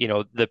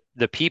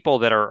 the people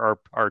that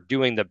are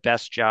doing the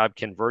best job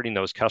converting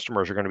those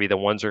customers are going to be the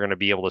ones that are going to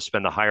be able to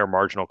spend the higher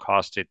marginal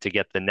cost to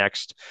get the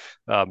next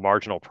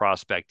marginal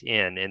prospect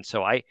in. And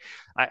so I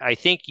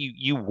think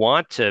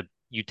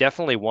you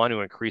definitely want to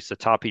increase the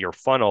top of your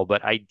funnel,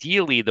 but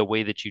ideally the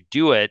way that you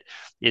do it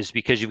is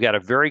because you've got a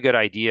very good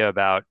idea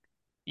about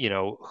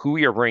who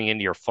you're bringing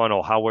into your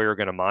funnel, how well you're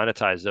going to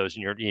monetize those,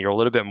 and you're a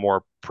little bit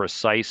more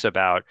precise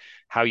about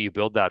how you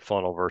build that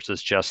funnel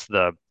versus just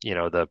the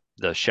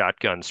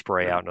shotgun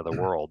spray out into the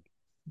world.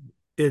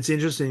 It's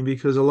interesting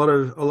because a lot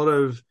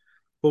of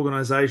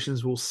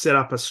organizations will set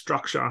up a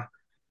structure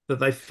that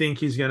they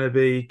think is going to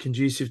be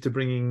conducive to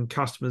bringing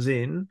customers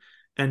in,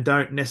 and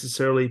don't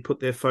necessarily put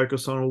their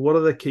focus on, well, what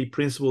are the key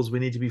principles we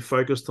need to be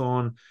focused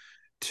on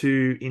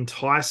to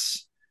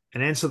entice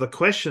and answer the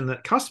question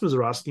that customers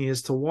are asking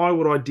as to why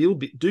would I do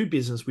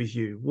business with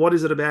you? What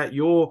is it about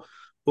your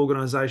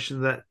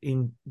organization that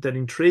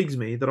intrigues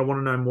me that I want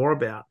to know more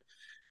about?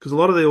 Because a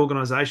lot of the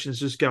organizations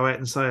just go out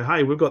and say,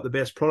 hey, we've got the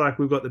best product,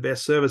 we've got the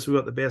best service, we've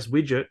got the best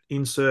widget,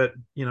 insert,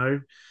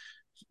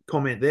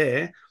 comment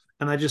there,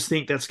 and they just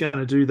think that's going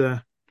to do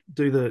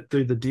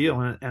the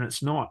deal, and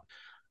it's not.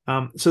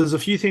 So there's a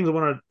few things I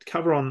want to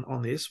cover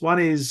on this. One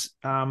is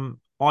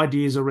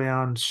ideas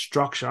around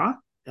structure,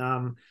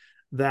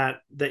 that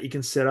you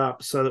can set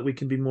up so that we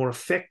can be more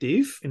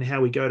effective in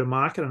how we go to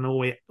market,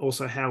 and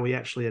also how we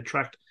actually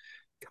attract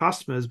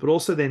customers, but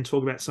also then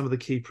talk about some of the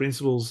key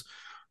principles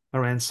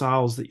around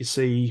sales that you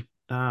see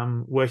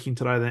working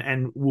today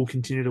and will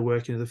continue to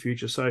work into the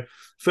future. So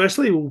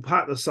firstly, we'll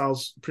part the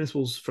sales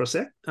principles for a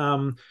sec.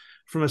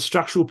 From a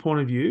structural point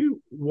of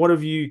view, what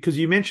have you, because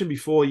you mentioned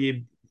before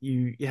you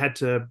had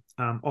to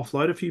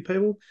offload a few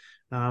people,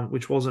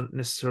 which wasn't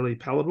necessarily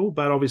palatable,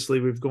 but obviously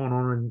we've gone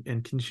on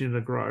and continue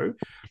to grow.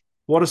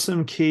 What are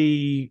some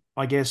key,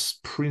 I guess,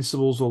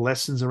 principles or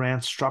lessons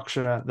around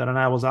structure that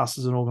enables us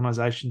as an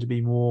organization to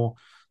be more,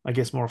 I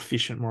guess, more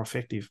efficient, more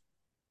effective?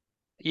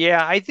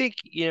 Yeah, I think,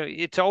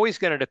 it's always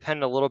going to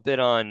depend a little bit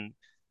on,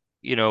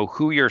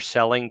 who you're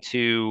selling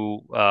to,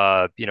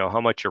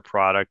 how much your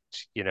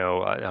product,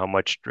 how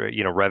much,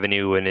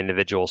 revenue an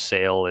individual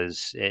sale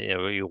is,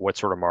 what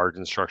sort of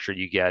margin structure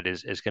you get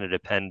is going to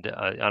depend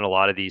on a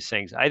lot of these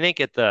things. I think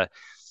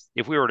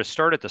if we were to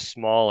start at the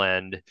small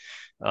end,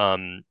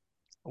 um,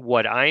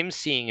 what I'm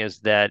seeing is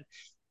that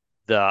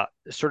the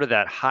sort of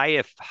that high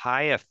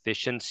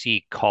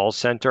efficiency call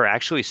center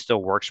actually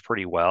still works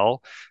pretty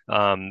well,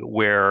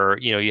 where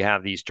you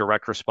have these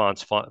direct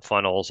response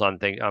funnels on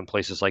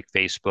places like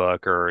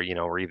Facebook, or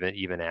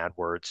even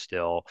AdWords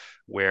still,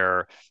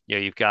 where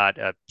you've got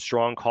a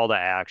strong call to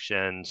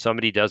action.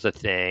 Somebody does a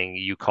thing,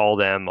 you call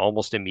them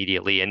almost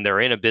immediately, and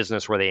they're in a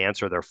business where they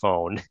answer their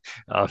phone,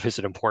 is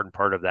an important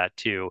part of that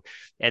too.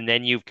 And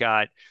then you've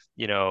got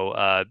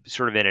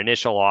sort of an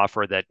initial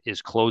offer that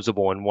is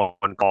closable in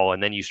one call,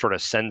 and then you sort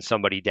of send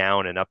somebody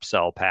down an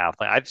upsell path.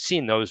 Like, I've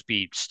seen those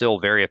be still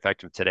very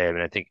effective today. I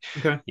mean, I think,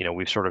 Okay.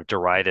 we've sort of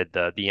derided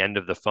the end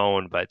of the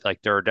phone, but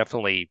like there are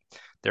definitely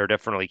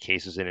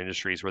cases in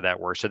industries where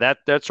that works. So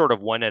that's sort of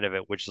one end of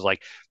it, which is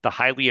like the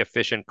highly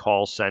efficient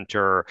call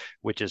center,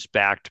 which is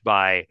backed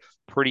by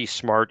pretty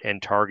smart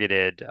and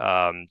targeted,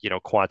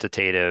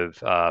 quantitative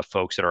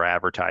folks that are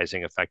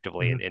advertising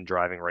effectively and, Mhm. and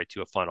driving right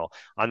to a funnel.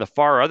 On the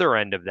far other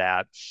end of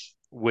that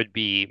would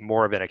be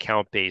more of an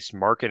account-based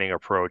marketing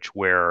approach,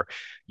 where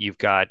you've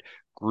got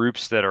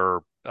groups that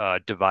are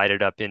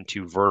divided up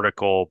into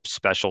vertical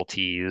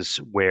specialties,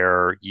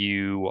 where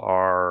you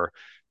are,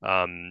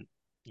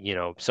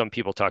 some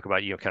people talk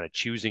about, kind of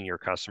choosing your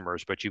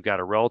customers, but you've got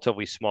a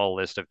relatively small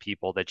list of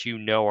people that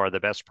are the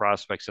best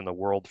prospects in the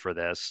world for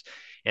this,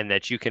 and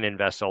that you can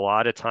invest a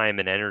lot of time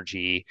and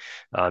energy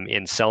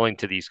in selling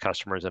to these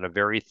customers in a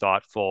very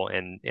thoughtful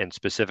and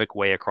specific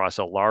way across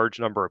a large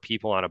number of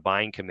people on a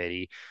buying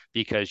committee,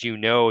 because you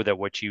know that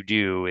what you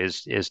do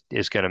is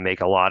going to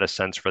make a lot of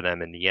sense for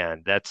them in the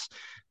end.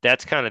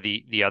 That's kind of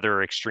the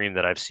other extreme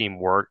that I've seen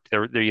work.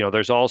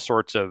 There's all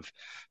sorts of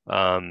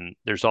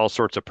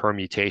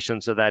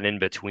permutations of that in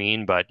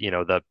between, but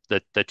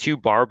the two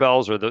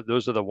barbells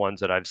those are the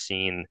ones that I've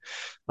seen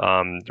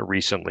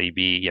recently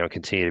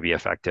continue to be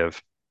effective.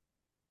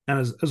 And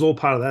as all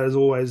part of that, as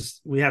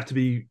always, we have to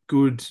be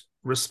good,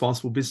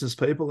 responsible business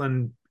people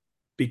and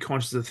be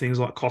conscious of things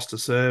like cost to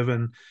serve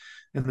and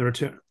the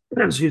return,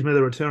 excuse me,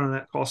 the return on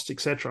that cost,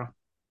 etc.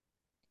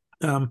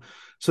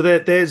 So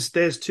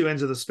there's two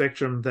ends of the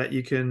spectrum that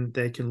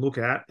they can look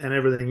at, and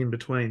everything in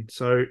between.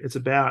 So it's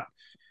about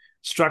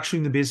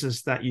structuring the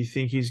business that you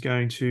think is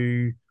going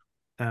to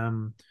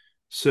um,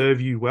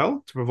 serve you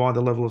well, to provide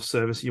the level of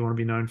service you want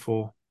to be known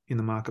for in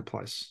the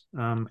marketplace,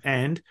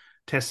 and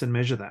test and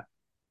measure that.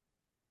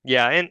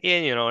 Yeah, and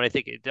I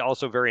think it's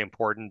also very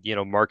important,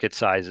 market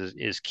size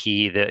is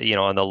key. That,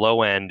 on the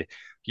low end,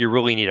 you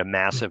really need a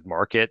massive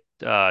market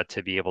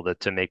to be able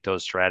to make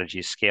those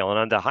strategies scale. And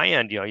on the high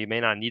end, you may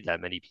not need that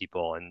many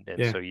people. And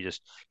Yeah, so you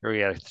just really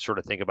got to sort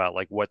of think about,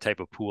 like, what type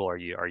of pool are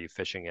you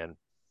fishing in?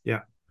 yeah,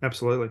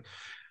 absolutely.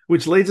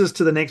 Which leads us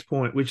to the next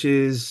point, which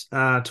is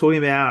talking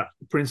about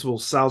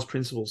principles, sales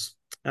principles.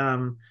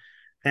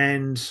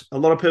 And a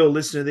lot of people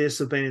listening to this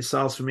have been in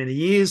sales for many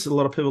years. A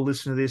lot of people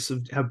listening to this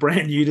have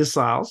brand new to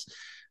sales,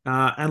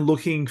 and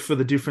looking for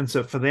the difference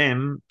that for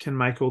them can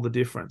make all the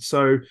difference.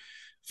 So,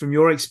 from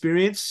your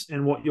experience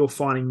and what you're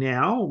finding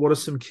now, what are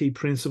some key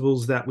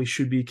principles that we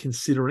should be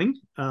considering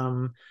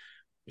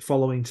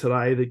following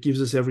today that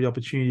gives us every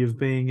opportunity of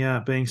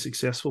being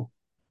successful?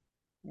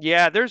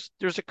 Yeah, there's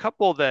a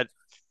couple that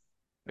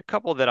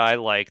I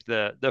like.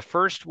 The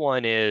first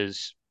one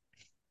is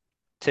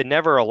to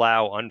never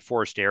allow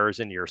unforced errors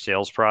into your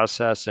sales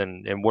process.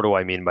 And what do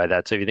I mean by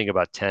that? So if you think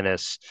about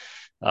tennis,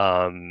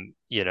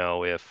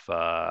 if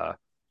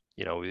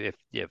if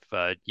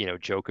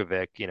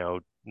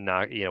Djokovic,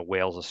 not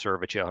whales a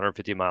serve at you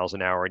 150 miles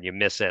an hour and you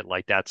miss it,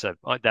 like that's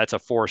a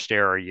forced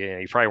error.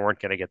 You probably weren't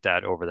going to get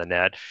that over the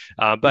net.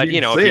 You But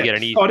didn't if see you it. get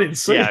an easy, I didn't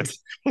see yeah,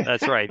 it.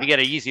 that's right. If you get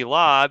an easy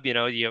lob,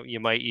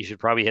 you should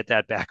probably hit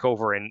that back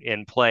over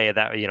in play.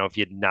 That if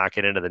you knock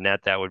it into the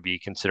net, that would be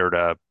considered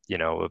an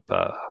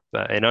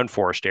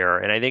unforced error.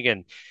 And I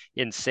think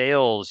in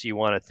sales, you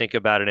want to think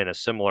about it in a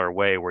similar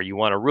way, where you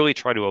want to really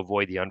try to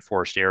avoid the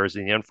unforced errors.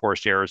 And the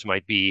unforced errors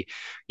might be,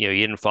 you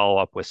didn't follow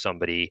up with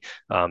somebody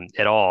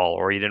at all,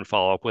 or you didn't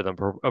follow up with them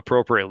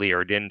appropriately,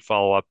 or didn't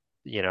follow up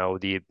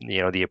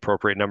the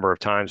appropriate number of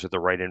times with the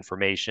right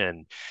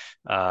information.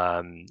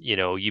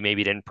 You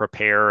maybe didn't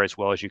prepare as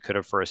well as you could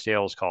have for a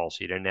sales call, so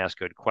you didn't ask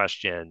good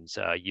questions.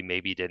 You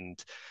maybe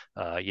didn't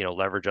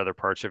leverage other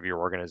parts of your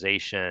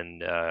organization.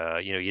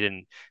 You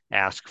didn't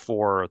ask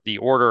for the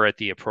order at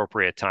the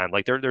appropriate time.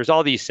 Like there's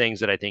all these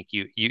things that I think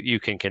you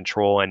can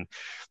control. And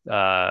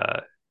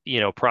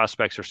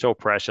prospects are so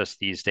precious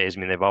these days. I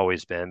mean, they've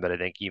always been, but I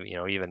think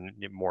even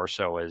more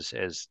so as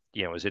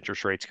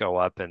interest rates go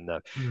up and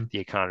Mm. the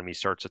economy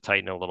starts to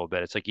tighten a little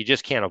bit. It's like you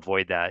just can't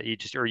avoid that. You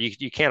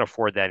can't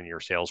afford that in your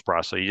sales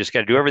process. You just got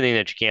to do Yeah. everything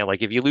that you can.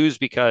 Like if you lose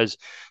because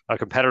a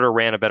competitor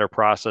ran a better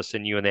process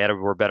than you and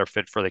were a better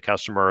fit for the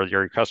customer,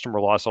 your customer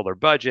lost all their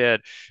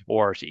budget,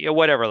 or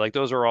whatever. Like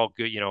those are all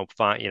good.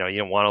 Fine. You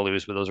don't want to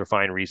lose, but those are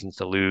fine reasons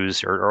to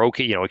lose, or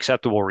okay,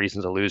 acceptable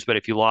reasons to lose. But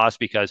if you lost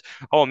because,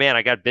 oh man,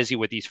 I got busy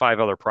with these five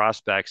other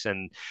prospects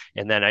and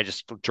then I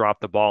just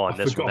dropped the ball I on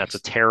this one, forgot. that's a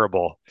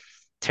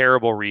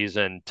terrible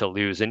reason to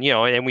lose.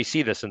 And we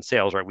see this in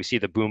sales, right? We see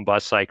the boom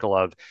bust cycle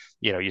of,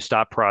 you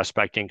stop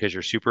prospecting because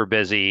you're super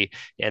busy.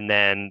 And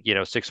then,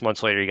 6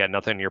 months later, you got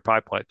nothing in your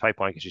pipeline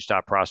because you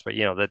stop prospect.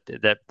 Yeah.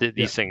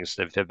 These things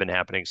have been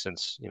happening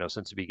since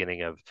the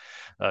beginning of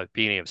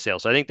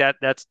sales. So I think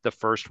that's the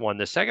first one.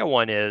 The second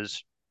one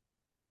is,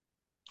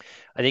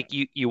 I think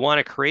you want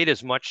to create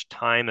as much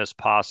time as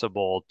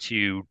possible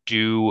to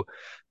do,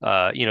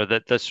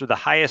 the sort of the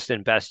highest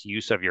and best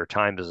use of your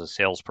time as a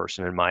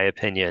salesperson, in my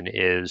opinion,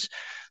 is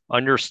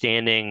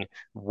understanding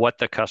what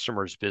the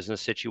customer's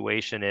business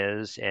situation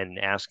is and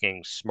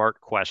asking smart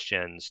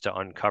questions to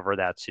uncover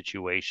that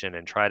situation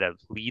and try to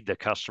lead the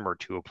customer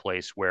to a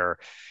place where,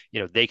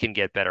 they can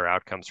get better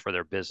outcomes for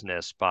their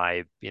business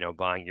by,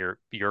 buying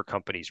your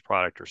company's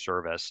product or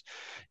service.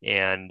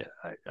 And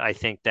I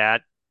think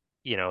that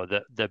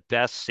the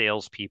best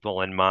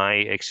salespeople in my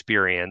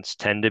experience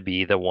tend to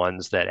be the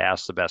ones that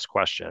ask the best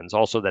questions,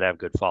 also that have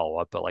good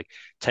follow-up, but like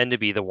tend to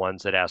be the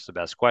ones that ask the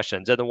best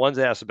questions. And the ones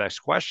that ask the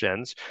best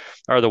questions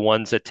are the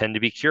ones that tend to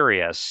be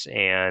curious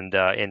and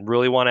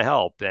really want to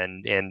help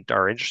and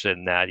are interested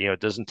in that. It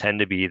doesn't tend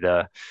to be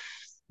the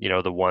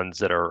ones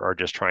that are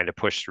just trying to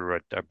push through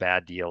a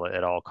bad deal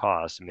at all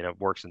costs. I mean, it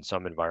works in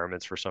some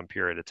environments for some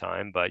period of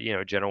time, but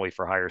generally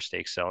for higher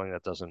stakes selling,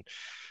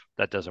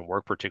 that doesn't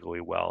work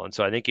particularly well. And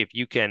so I think if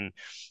you can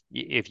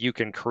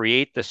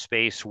create the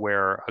space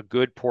where a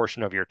good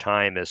portion of your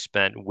time is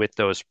spent with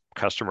those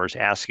customers,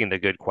 asking the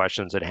good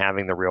questions and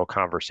having the real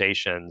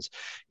conversations,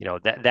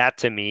 that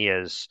to me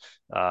is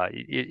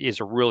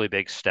a really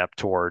big step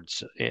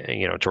towards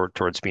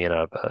being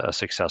a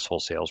successful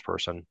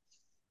salesperson.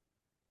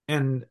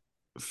 And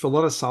for a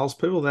lot of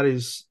salespeople, that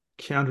is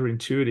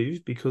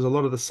counterintuitive because a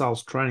lot of the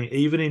sales training,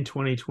 even in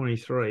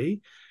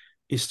 2023,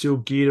 is still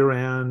geared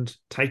around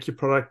take your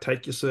product,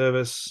 take your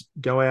service,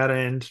 go out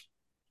and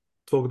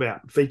talk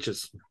about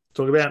features,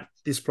 talk about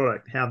this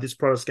product, how this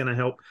product's going to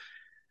help.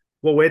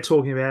 What we're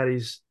talking about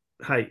is,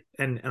 hey,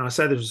 and I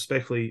say this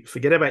respectfully,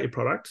 forget about your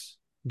products,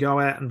 go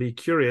out and be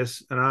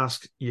curious and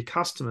ask your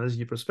customers,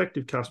 your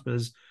prospective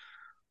customers,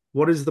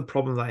 what is the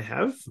problem they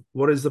have?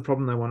 What is the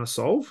problem they want to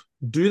solve?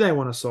 Do they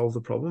want to solve the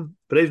problem?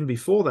 But even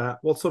before that,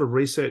 what sort of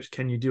research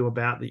can you do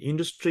about the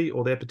industry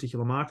or their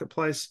particular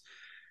marketplace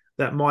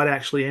that might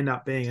actually end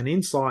up being an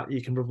insight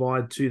you can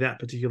provide to that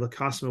particular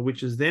customer,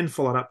 which is then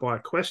followed up by a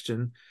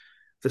question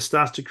that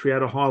starts to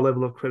create a high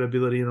level of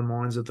credibility in the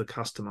minds of the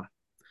customer.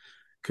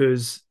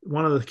 Because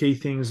one of the key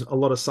things a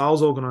lot of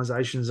sales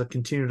organizations are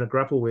continuing to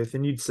grapple with,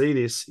 and you'd see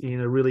this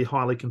in a really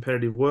highly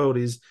competitive world,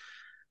 is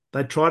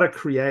they try to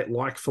create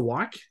like for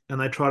like and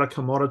they try to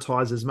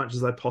commoditize as much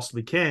as they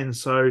possibly can.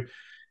 So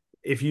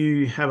if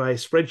you have a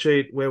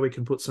spreadsheet where we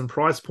can put some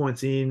price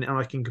points in and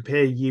I can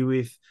compare you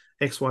with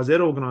XYZ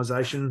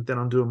organization, then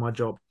I'm doing my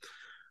job.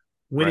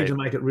 We need Right. to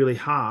make it really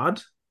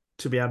hard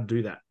to be able to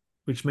do that,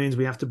 which means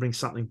we have to bring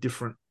something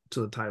different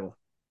to the table.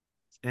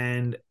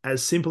 And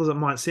as simple as it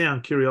might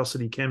sound,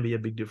 curiosity can be a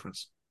big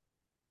difference.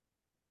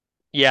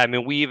 Yeah, I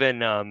mean, we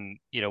even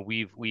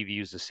we've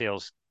used a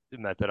sales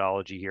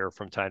methodology here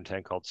from time to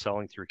time called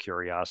selling through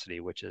curiosity,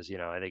 which is,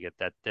 I think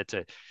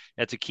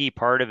that's a key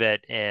part of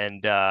it.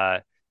 And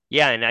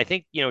yeah, and I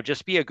think,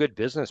 just be a good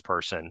business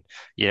person,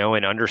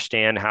 and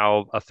understand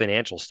how a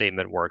financial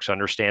statement works,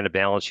 understand a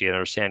balance sheet,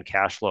 understand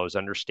cash flows,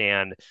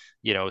 understand,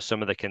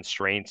 some of the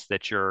constraints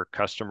that your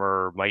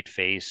customer might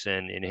face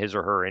in his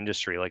or her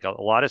industry. Like a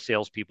lot of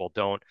salespeople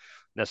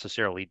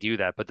necessarily do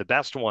that. But the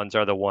best ones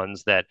are the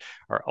ones that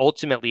are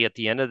ultimately at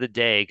the end of the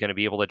day going to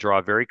be able to draw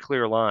a very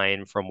clear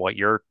line from what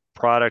your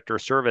product or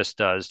service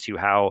does to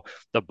how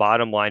the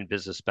bottom line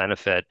business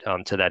benefit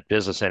to that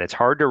business. And it's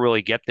hard to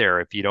really get there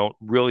if you don't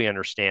really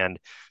understand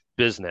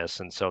business.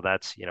 And so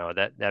that's,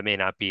 that may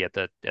not be at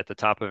the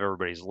top of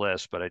everybody's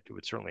list, but I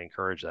would certainly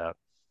encourage that.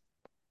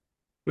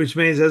 Which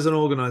means, as an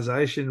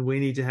organization, we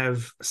need to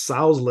have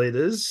sales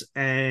leaders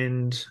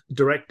and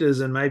directors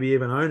and maybe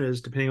even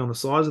owners, depending on the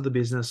size of the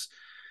business,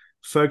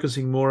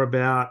 focusing more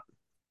about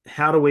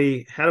how do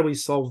we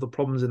solve the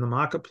problems in the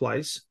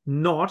marketplace,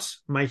 not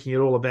making it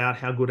all about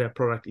how good our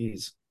product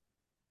is.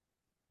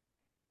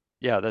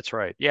 Yeah, that's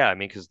right. Yeah, I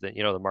mean, because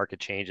the market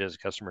changes,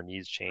 customer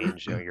needs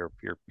change. Your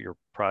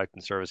product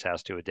and service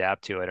has to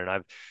adapt to it. And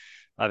I've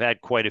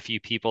had quite a few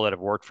people that have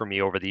worked for me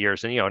over the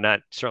years, and not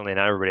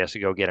everybody has to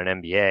go get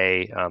an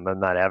MBA. I'm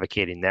not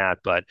advocating that,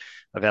 but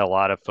I've had a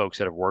lot of folks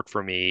that have worked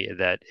for me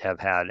that have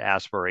had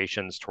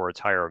aspirations towards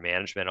higher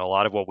management. A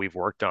lot of what we've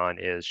worked on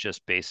is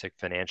just basic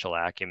financial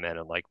acumen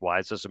and like, why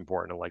is this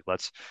important? And like,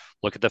 let's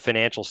look at the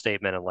financial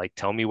statement and like,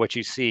 tell me what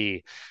you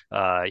see,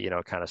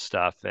 kind of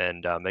stuff,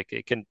 and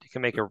it can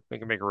make a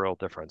real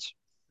difference.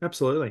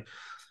 Absolutely.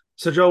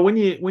 So, Joel, when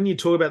you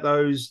talk about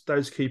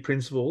those key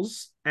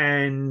principles,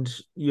 and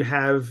you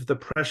have the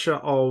pressure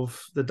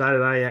of the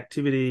day-to-day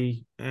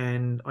activity,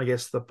 and I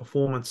guess the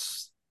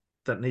performance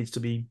that needs to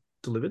be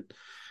delivered,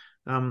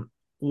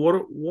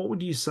 what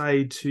would you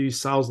say to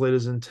sales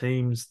leaders and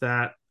teams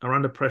that are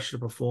under pressure to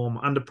perform,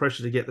 under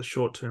pressure to get the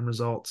short-term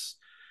results,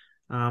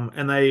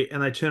 and they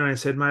turn around and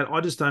said, "Mate,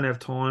 I just don't have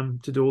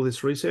time to do all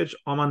this research.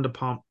 I'm under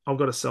pump. I've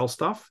got to sell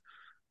stuff.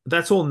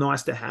 That's all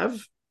nice to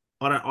have.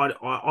 I don't. I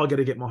got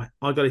to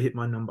I got to hit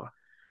my number."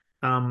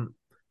 Um,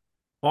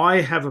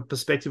 I have a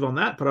perspective on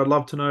that, but I'd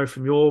love to know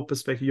from your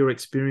perspective, your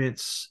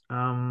experience.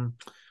 How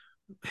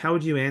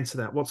would you answer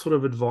that? What sort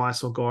of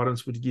advice or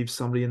guidance would you give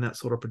somebody in that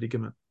sort of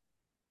predicament?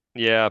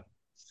 Yeah.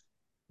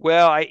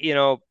 Well, I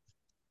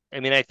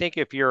mean, I think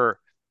if you're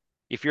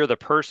the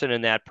person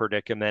in that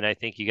predicament, I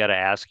think you got to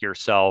ask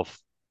yourself,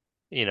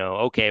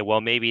 okay,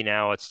 well, maybe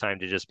now it's time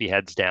to just be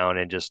heads down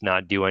and just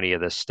not do any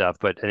of this stuff.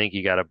 But I think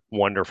you got to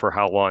wonder for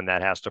how long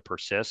that has to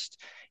persist.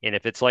 And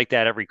if it's like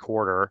that every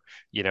quarter,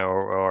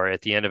 or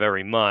at the end of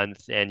every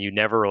month, and you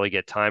never really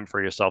get time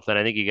for yourself, then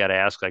I think you got to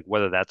ask like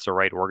whether that's the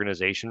right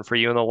organization for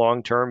you in the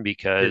long term,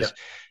 because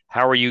Yeah.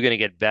 how are you going to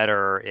get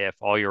better if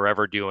all you're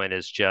ever doing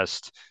is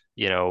just,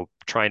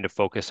 trying to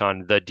focus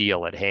on the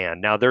deal at hand?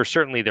 Now, there's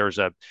a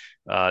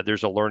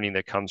learning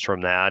that comes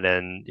from that,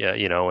 and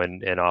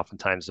and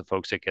oftentimes the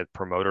folks that get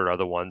promoted are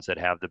the ones that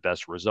have the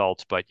best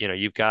results. But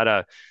you got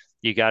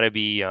to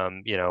be,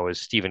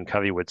 as Stephen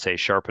Covey would say,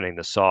 sharpening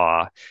the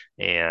saw,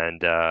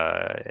 and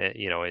how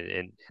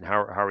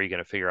are you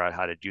going to figure out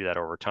how to do that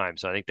over time?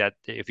 So I think that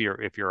if you're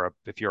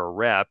a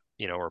rep,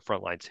 or a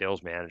frontline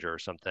sales manager or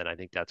something, I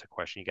think that's a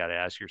question you got to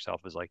ask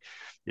yourself, is like,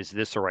 is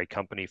this the right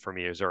company for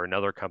me? Is there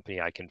another company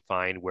I can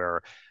find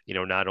where,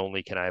 not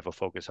only can I have a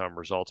focus on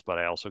results, but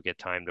I also get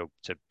time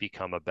to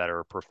become a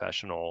better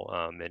professional,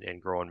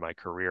 and grow in my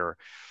career.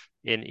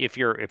 And if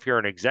you're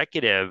an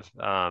executive,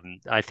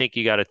 I think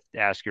you got to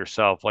ask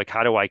yourself, like,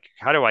 how do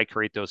I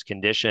create those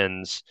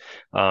conditions,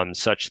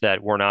 such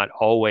that we're not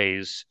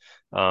always,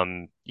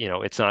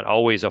 it's not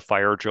always a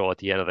fire drill at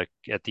the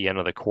end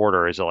of the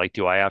quarter. Is it like,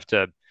 do I have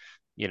to,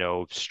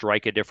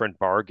 strike a different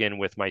bargain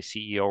with my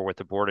CEO or with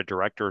the board of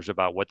directors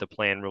about what the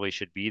plan really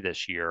should be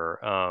this year?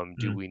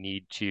 Do Mm. we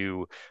need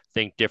to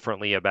think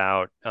differently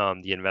about,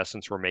 the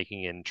investments we're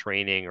making in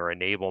training or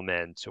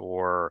enablement,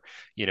 or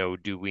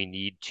do we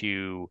need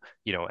to,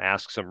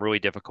 ask some really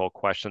difficult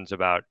questions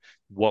about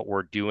what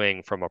we're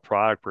doing from a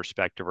product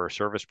perspective or a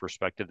service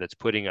perspective that's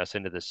putting us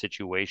into the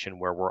situation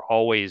where we're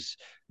always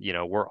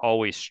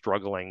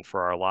struggling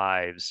for our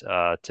lives,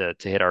 to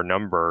hit our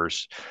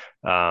numbers.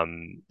 I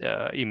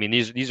mean,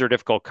 these are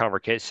difficult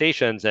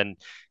conversations, and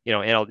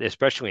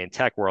especially in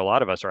tech, where a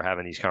lot of us are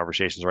having these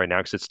conversations right now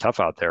because it's tough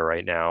out there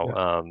right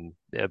now.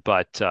 Yeah.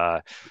 But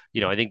I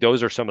think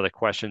those are some of the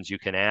questions you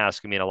can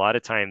ask. I mean, a lot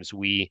of times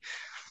we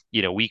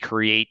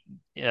create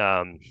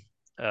um,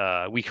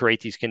 we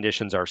create these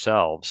conditions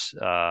ourselves.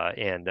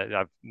 And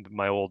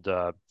my old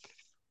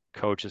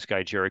coach, this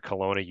guy Jerry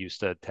Colonna, used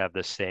to have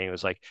this saying. It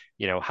was like,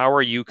 how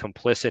are you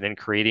complicit in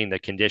creating the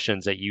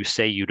conditions that you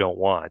say you don't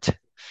want?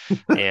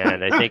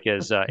 And I think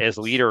as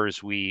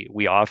leaders,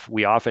 we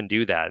often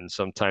do that, and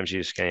sometimes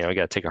you just got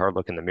to take a hard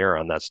look in the mirror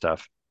on that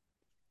stuff.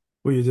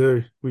 We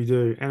do,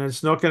 and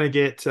it's not going to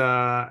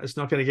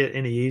get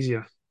any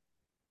easier,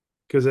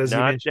 because, as you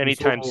Not mentioned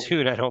anytime before,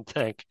 soon, I don't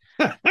think.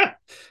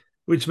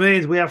 which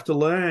means we have to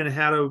learn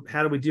how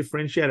do we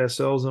differentiate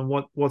ourselves, and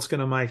what's going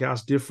to make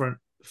us different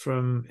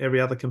from every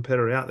other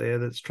competitor out there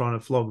that's trying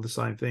to flog the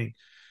same thing,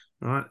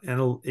 right?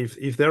 And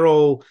if they're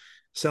all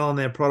selling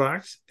their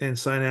product and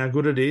saying how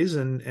good it is,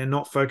 and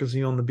not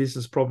focusing on the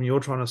business problem you're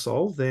trying to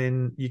solve,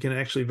 then you can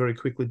actually very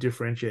quickly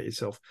differentiate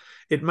yourself.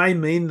 It may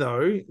mean,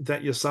 though,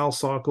 that your sales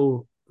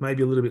cycle may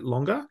be a little bit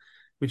longer,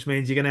 which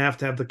means you're going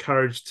to have the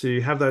courage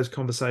to have those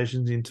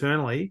conversations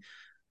internally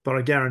but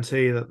I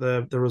guarantee that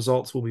the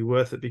results will be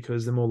worth it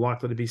because they're more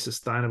likely to be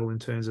sustainable in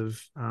terms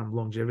of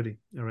longevity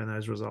around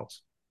those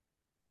results.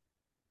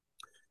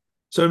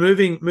 So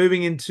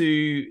moving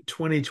into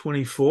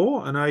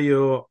 2024, I know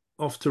you're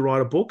off to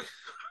write a book,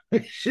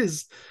 which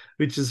is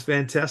which is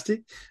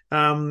fantastic.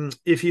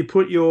 If you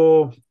put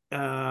your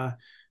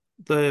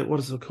the what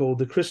is it called?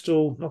 The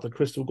crystal, not the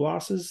crystal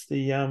glasses.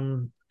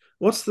 The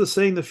what's the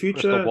seeing the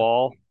Crystal future?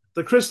 ball.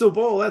 The crystal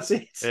ball. That's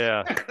it.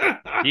 Yeah.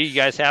 Do you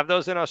guys have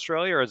those in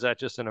Australia, or is that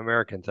just an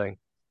American thing?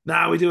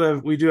 No, we do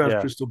have Yeah.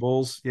 crystal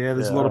balls. Yeah,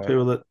 there's Yeah. a lot All of right.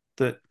 people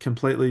that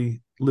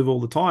completely live all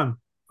the time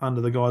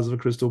under the guise of a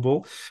crystal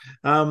ball.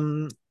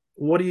 Um,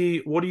 what are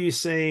you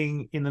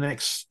seeing in the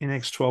next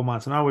 12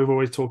 months? I know we've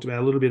always talked about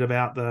a little bit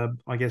about the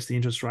I guess the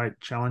interest rate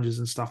challenges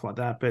and stuff like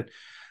that, but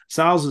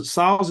sales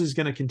is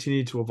going to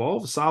continue to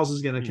evolve. Sales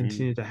is going to Mhm.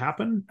 continue to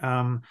happen.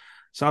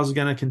 Sales is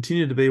going to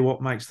continue to be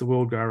what makes the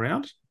world go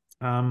around.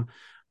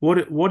 What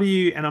are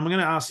you? And I'm going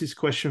to ask this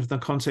question from the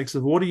context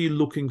of what are you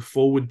looking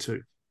forward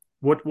to?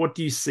 What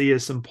do you see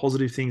as some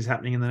positive things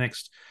happening in the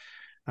next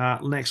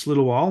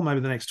little while, maybe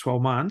the next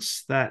 12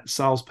 months, that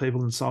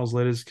salespeople and sales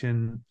leaders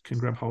can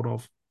grab hold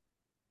of?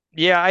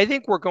 Yeah, I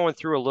think we're going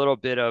through a little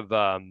bit of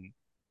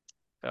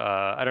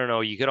I don't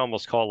know, you could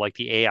almost call it like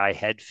the AI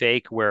head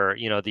fake, where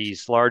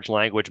these large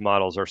language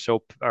models are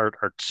so,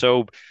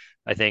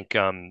 I think,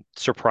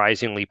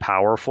 surprisingly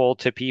powerful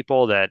to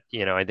people that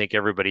I think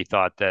everybody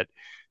thought that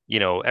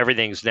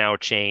everything's now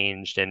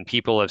changed and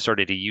people have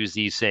started to use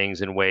these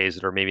things in ways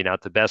that are maybe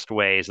not the best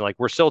ways, and like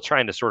we're still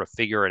trying to sort of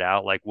figure it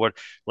out, like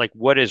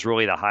what is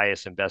really the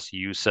highest and best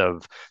use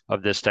of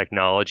this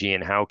technology,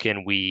 and how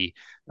can we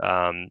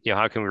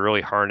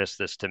really harness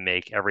this to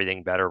make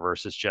everything better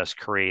versus just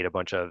create a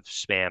bunch of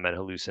spam and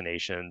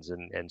hallucinations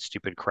and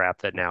stupid crap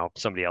that now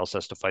somebody else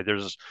has to fight.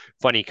 There's this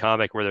funny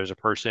comic where there's a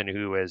person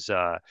who is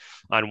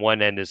on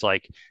one end is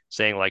like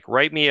saying like,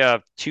 write me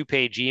a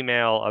 2-page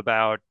email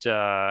about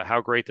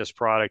how great this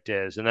product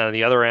is, and then on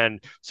the other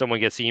end someone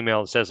gets the email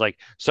and says like,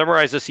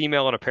 summarize this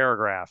email in a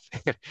paragraph.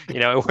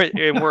 And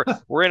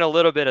we're in a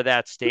little bit of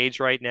that stage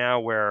right now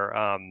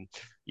where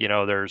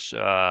there's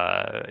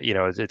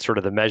it's sort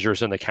of the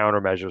measures and the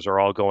countermeasures are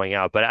all going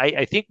out, but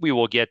I think we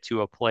will get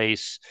to a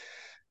place,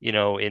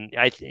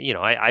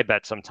 I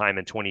bet sometime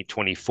in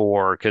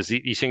 2024, because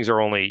these things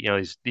are only,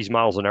 these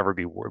models will never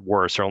be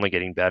worse, they're only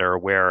getting better,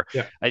 where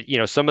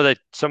Yeah. some of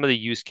the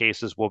use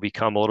cases will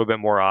become a little bit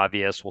more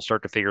obvious. We'll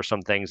start to figure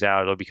some things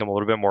out. It'll become a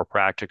little bit more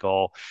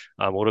practical,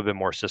 a little bit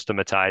more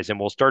systematized, and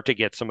we'll start to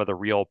get some of the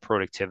real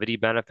productivity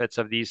benefits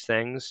of these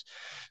things,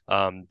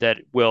 that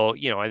will,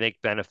 I think,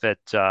 benefit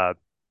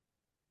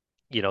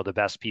the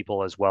best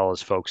people as well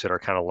as folks that are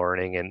kind of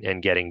learning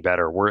and getting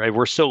better.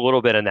 We're still a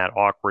little bit in that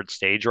awkward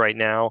stage right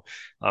now,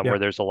 Yeah. where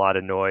there's a lot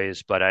of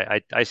noise, but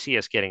I see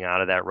us getting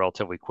out of that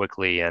relatively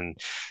quickly, and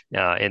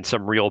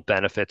some real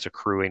benefits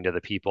accruing to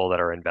the people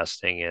that are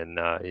investing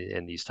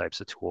in these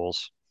types of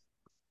tools.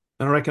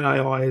 And I reckon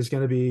AI is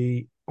going to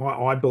be,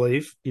 I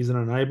believe, is an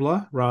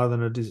enabler rather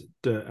than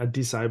a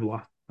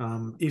disabler.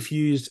 If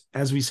used,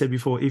 as we said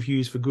before, if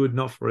used for good,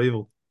 not for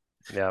evil.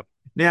 Yeah.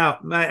 Now,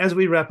 mate, as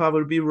we wrap up, it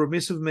would be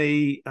remiss of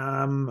me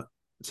to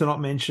not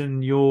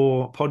mention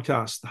your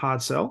podcast,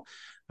 Hard Sell.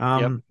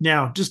 Yep.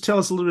 Now, just tell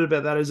us a little bit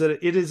about that.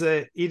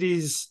 It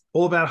is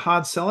all about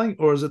hard selling,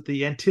 or is it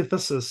the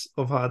antithesis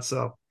of hard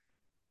sell?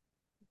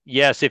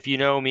 Yes, if you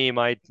know me,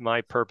 my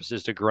purpose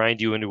is to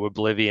grind you into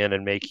oblivion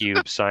and make you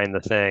sign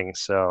the thing.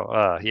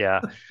 So,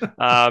 yeah.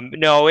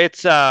 No,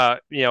 it's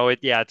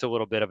it's a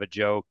little bit of a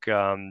joke.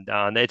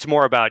 It's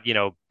more about,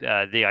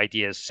 the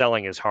idea is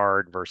selling is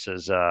hard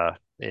versus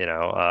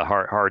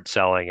hard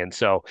selling. And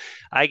so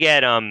I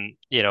get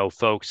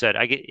folks that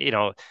I get,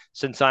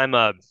 since I'm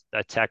a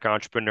tech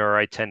entrepreneur,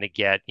 I tend to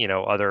get,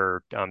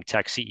 other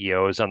tech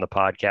CEOs on the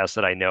podcast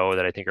that I know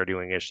that I think are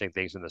doing interesting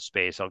things in the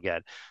space. I'll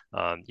get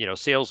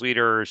sales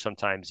leaders,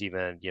 sometimes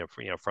even,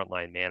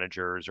 frontline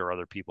managers or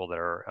other people that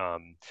are,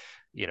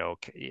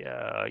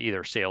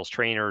 either sales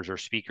trainers or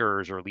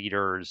speakers or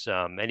leaders,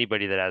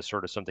 anybody that has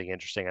sort of something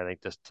interesting, I think,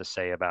 to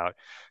say about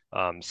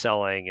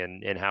selling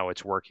and how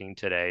it's working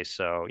today.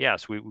 So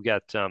yes, we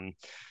got,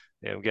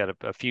 we've got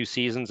a few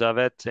seasons of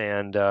it,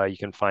 and you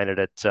can find it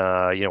at,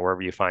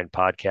 wherever you find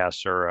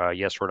podcasts, or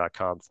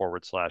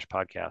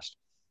yesword.com/podcast.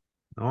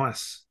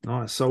 Nice,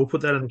 nice. So we'll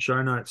put that in the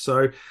show notes.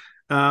 So,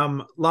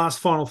 last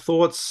final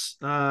thoughts.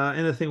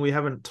 Anything we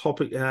haven't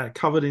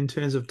covered in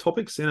terms of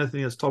topics?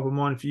 Anything that's top of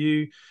mind for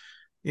you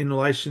in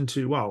relation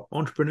to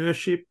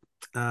entrepreneurship,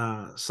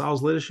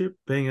 sales leadership,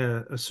 being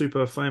a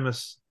super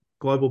famous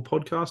global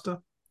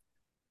podcaster?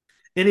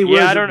 Any Yeah,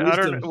 words I of don't, I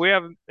wisdom? don't, we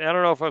have, I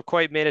don't know if I've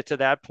quite made it to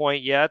that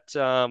point yet.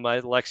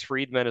 Lex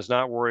Friedman is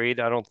not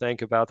worried, I don't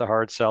think, about the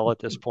hard sell at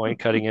this point,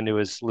 cutting into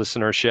his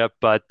listenership.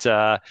 But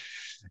I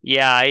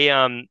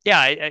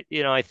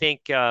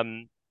think,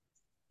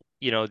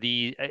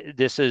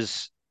 this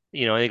is,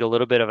 I think, a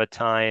little bit of a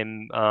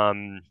time.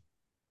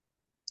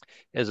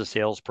 as a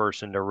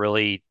salesperson to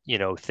really,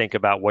 think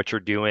about what you're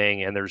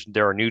doing. And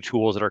there are new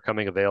tools that are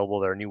coming available.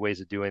 There are new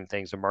ways of doing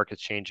things. The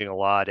market's changing a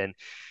lot, and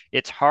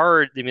it's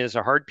hard. I mean, it's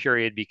a hard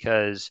period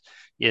because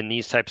in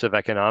these types of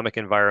economic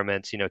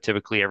environments,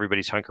 typically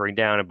everybody's hunkering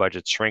down and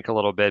budgets shrink a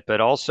little bit.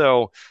 But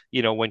also,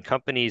 when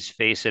companies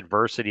face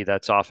adversity,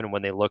 that's often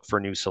when they look for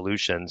new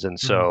solutions. And Mm.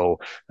 so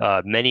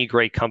many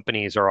great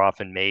companies are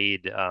often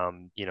made,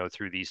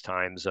 through these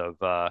times of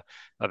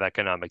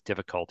economic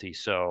difficulty.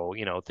 So,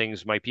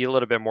 things might be a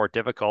little bit more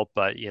difficult,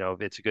 but,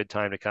 it's a good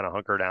time to kind of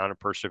hunker down and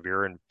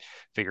persevere and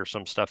figure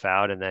some stuff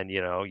out. And then,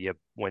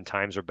 when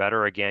times are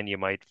better again, you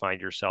might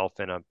find yourself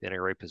in a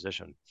great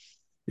position.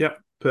 Yep,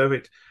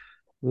 perfect.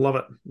 Love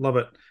it. Love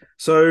it.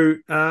 So,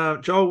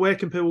 Joel, where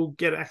can people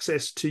get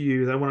access to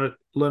you? They want to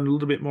learn a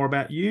little bit more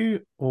about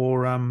you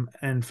or,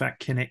 in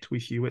fact, connect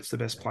with you. What's the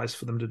best place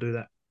for them to do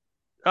that?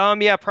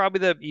 Yeah, probably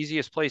the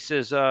easiest place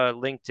is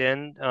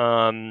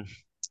LinkedIn.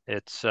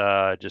 It's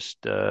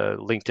just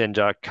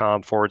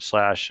linkedin.com/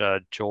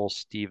 Joel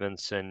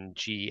Stevenson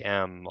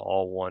GM,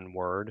 all one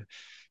word.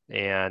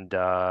 And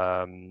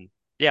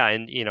yeah,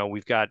 and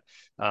we've got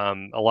a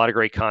lot of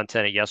great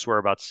content at Yesware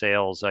about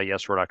sales,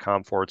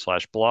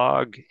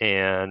 yesware.com/blog.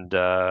 And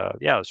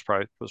yeah, it was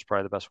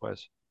probably the best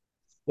ways.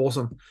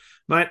 Awesome,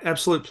 mate.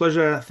 Absolute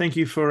pleasure. Thank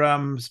you for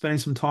spending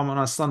some time on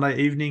a Sunday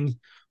evening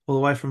all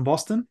the way from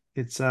Boston.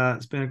 It's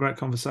been a great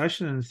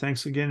conversation, and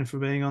thanks again for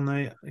being on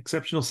the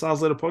Exceptional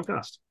Sales Leader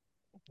podcast.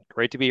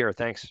 Great to be here.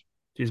 Thanks.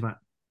 Cheers, mate.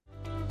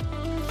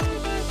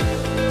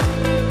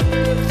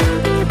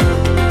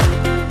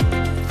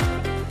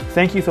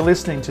 Thank you for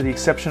listening to the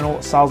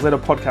Exceptional Sales Leader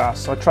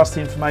podcast. I trust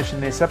the information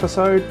in this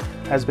episode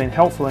has been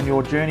helpful in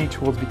your journey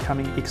towards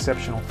becoming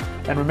exceptional.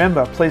 And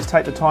remember, please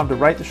take the time to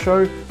rate the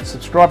show,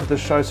 subscribe to the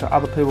show so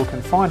other people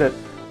can find it.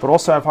 But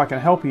also, if I can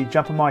help you,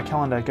 jump on my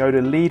calendar, go to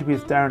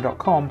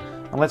leadwithdarren.com,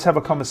 and let's have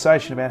a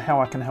conversation about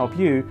how I can help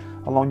you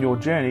along your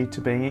journey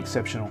to being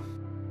exceptional.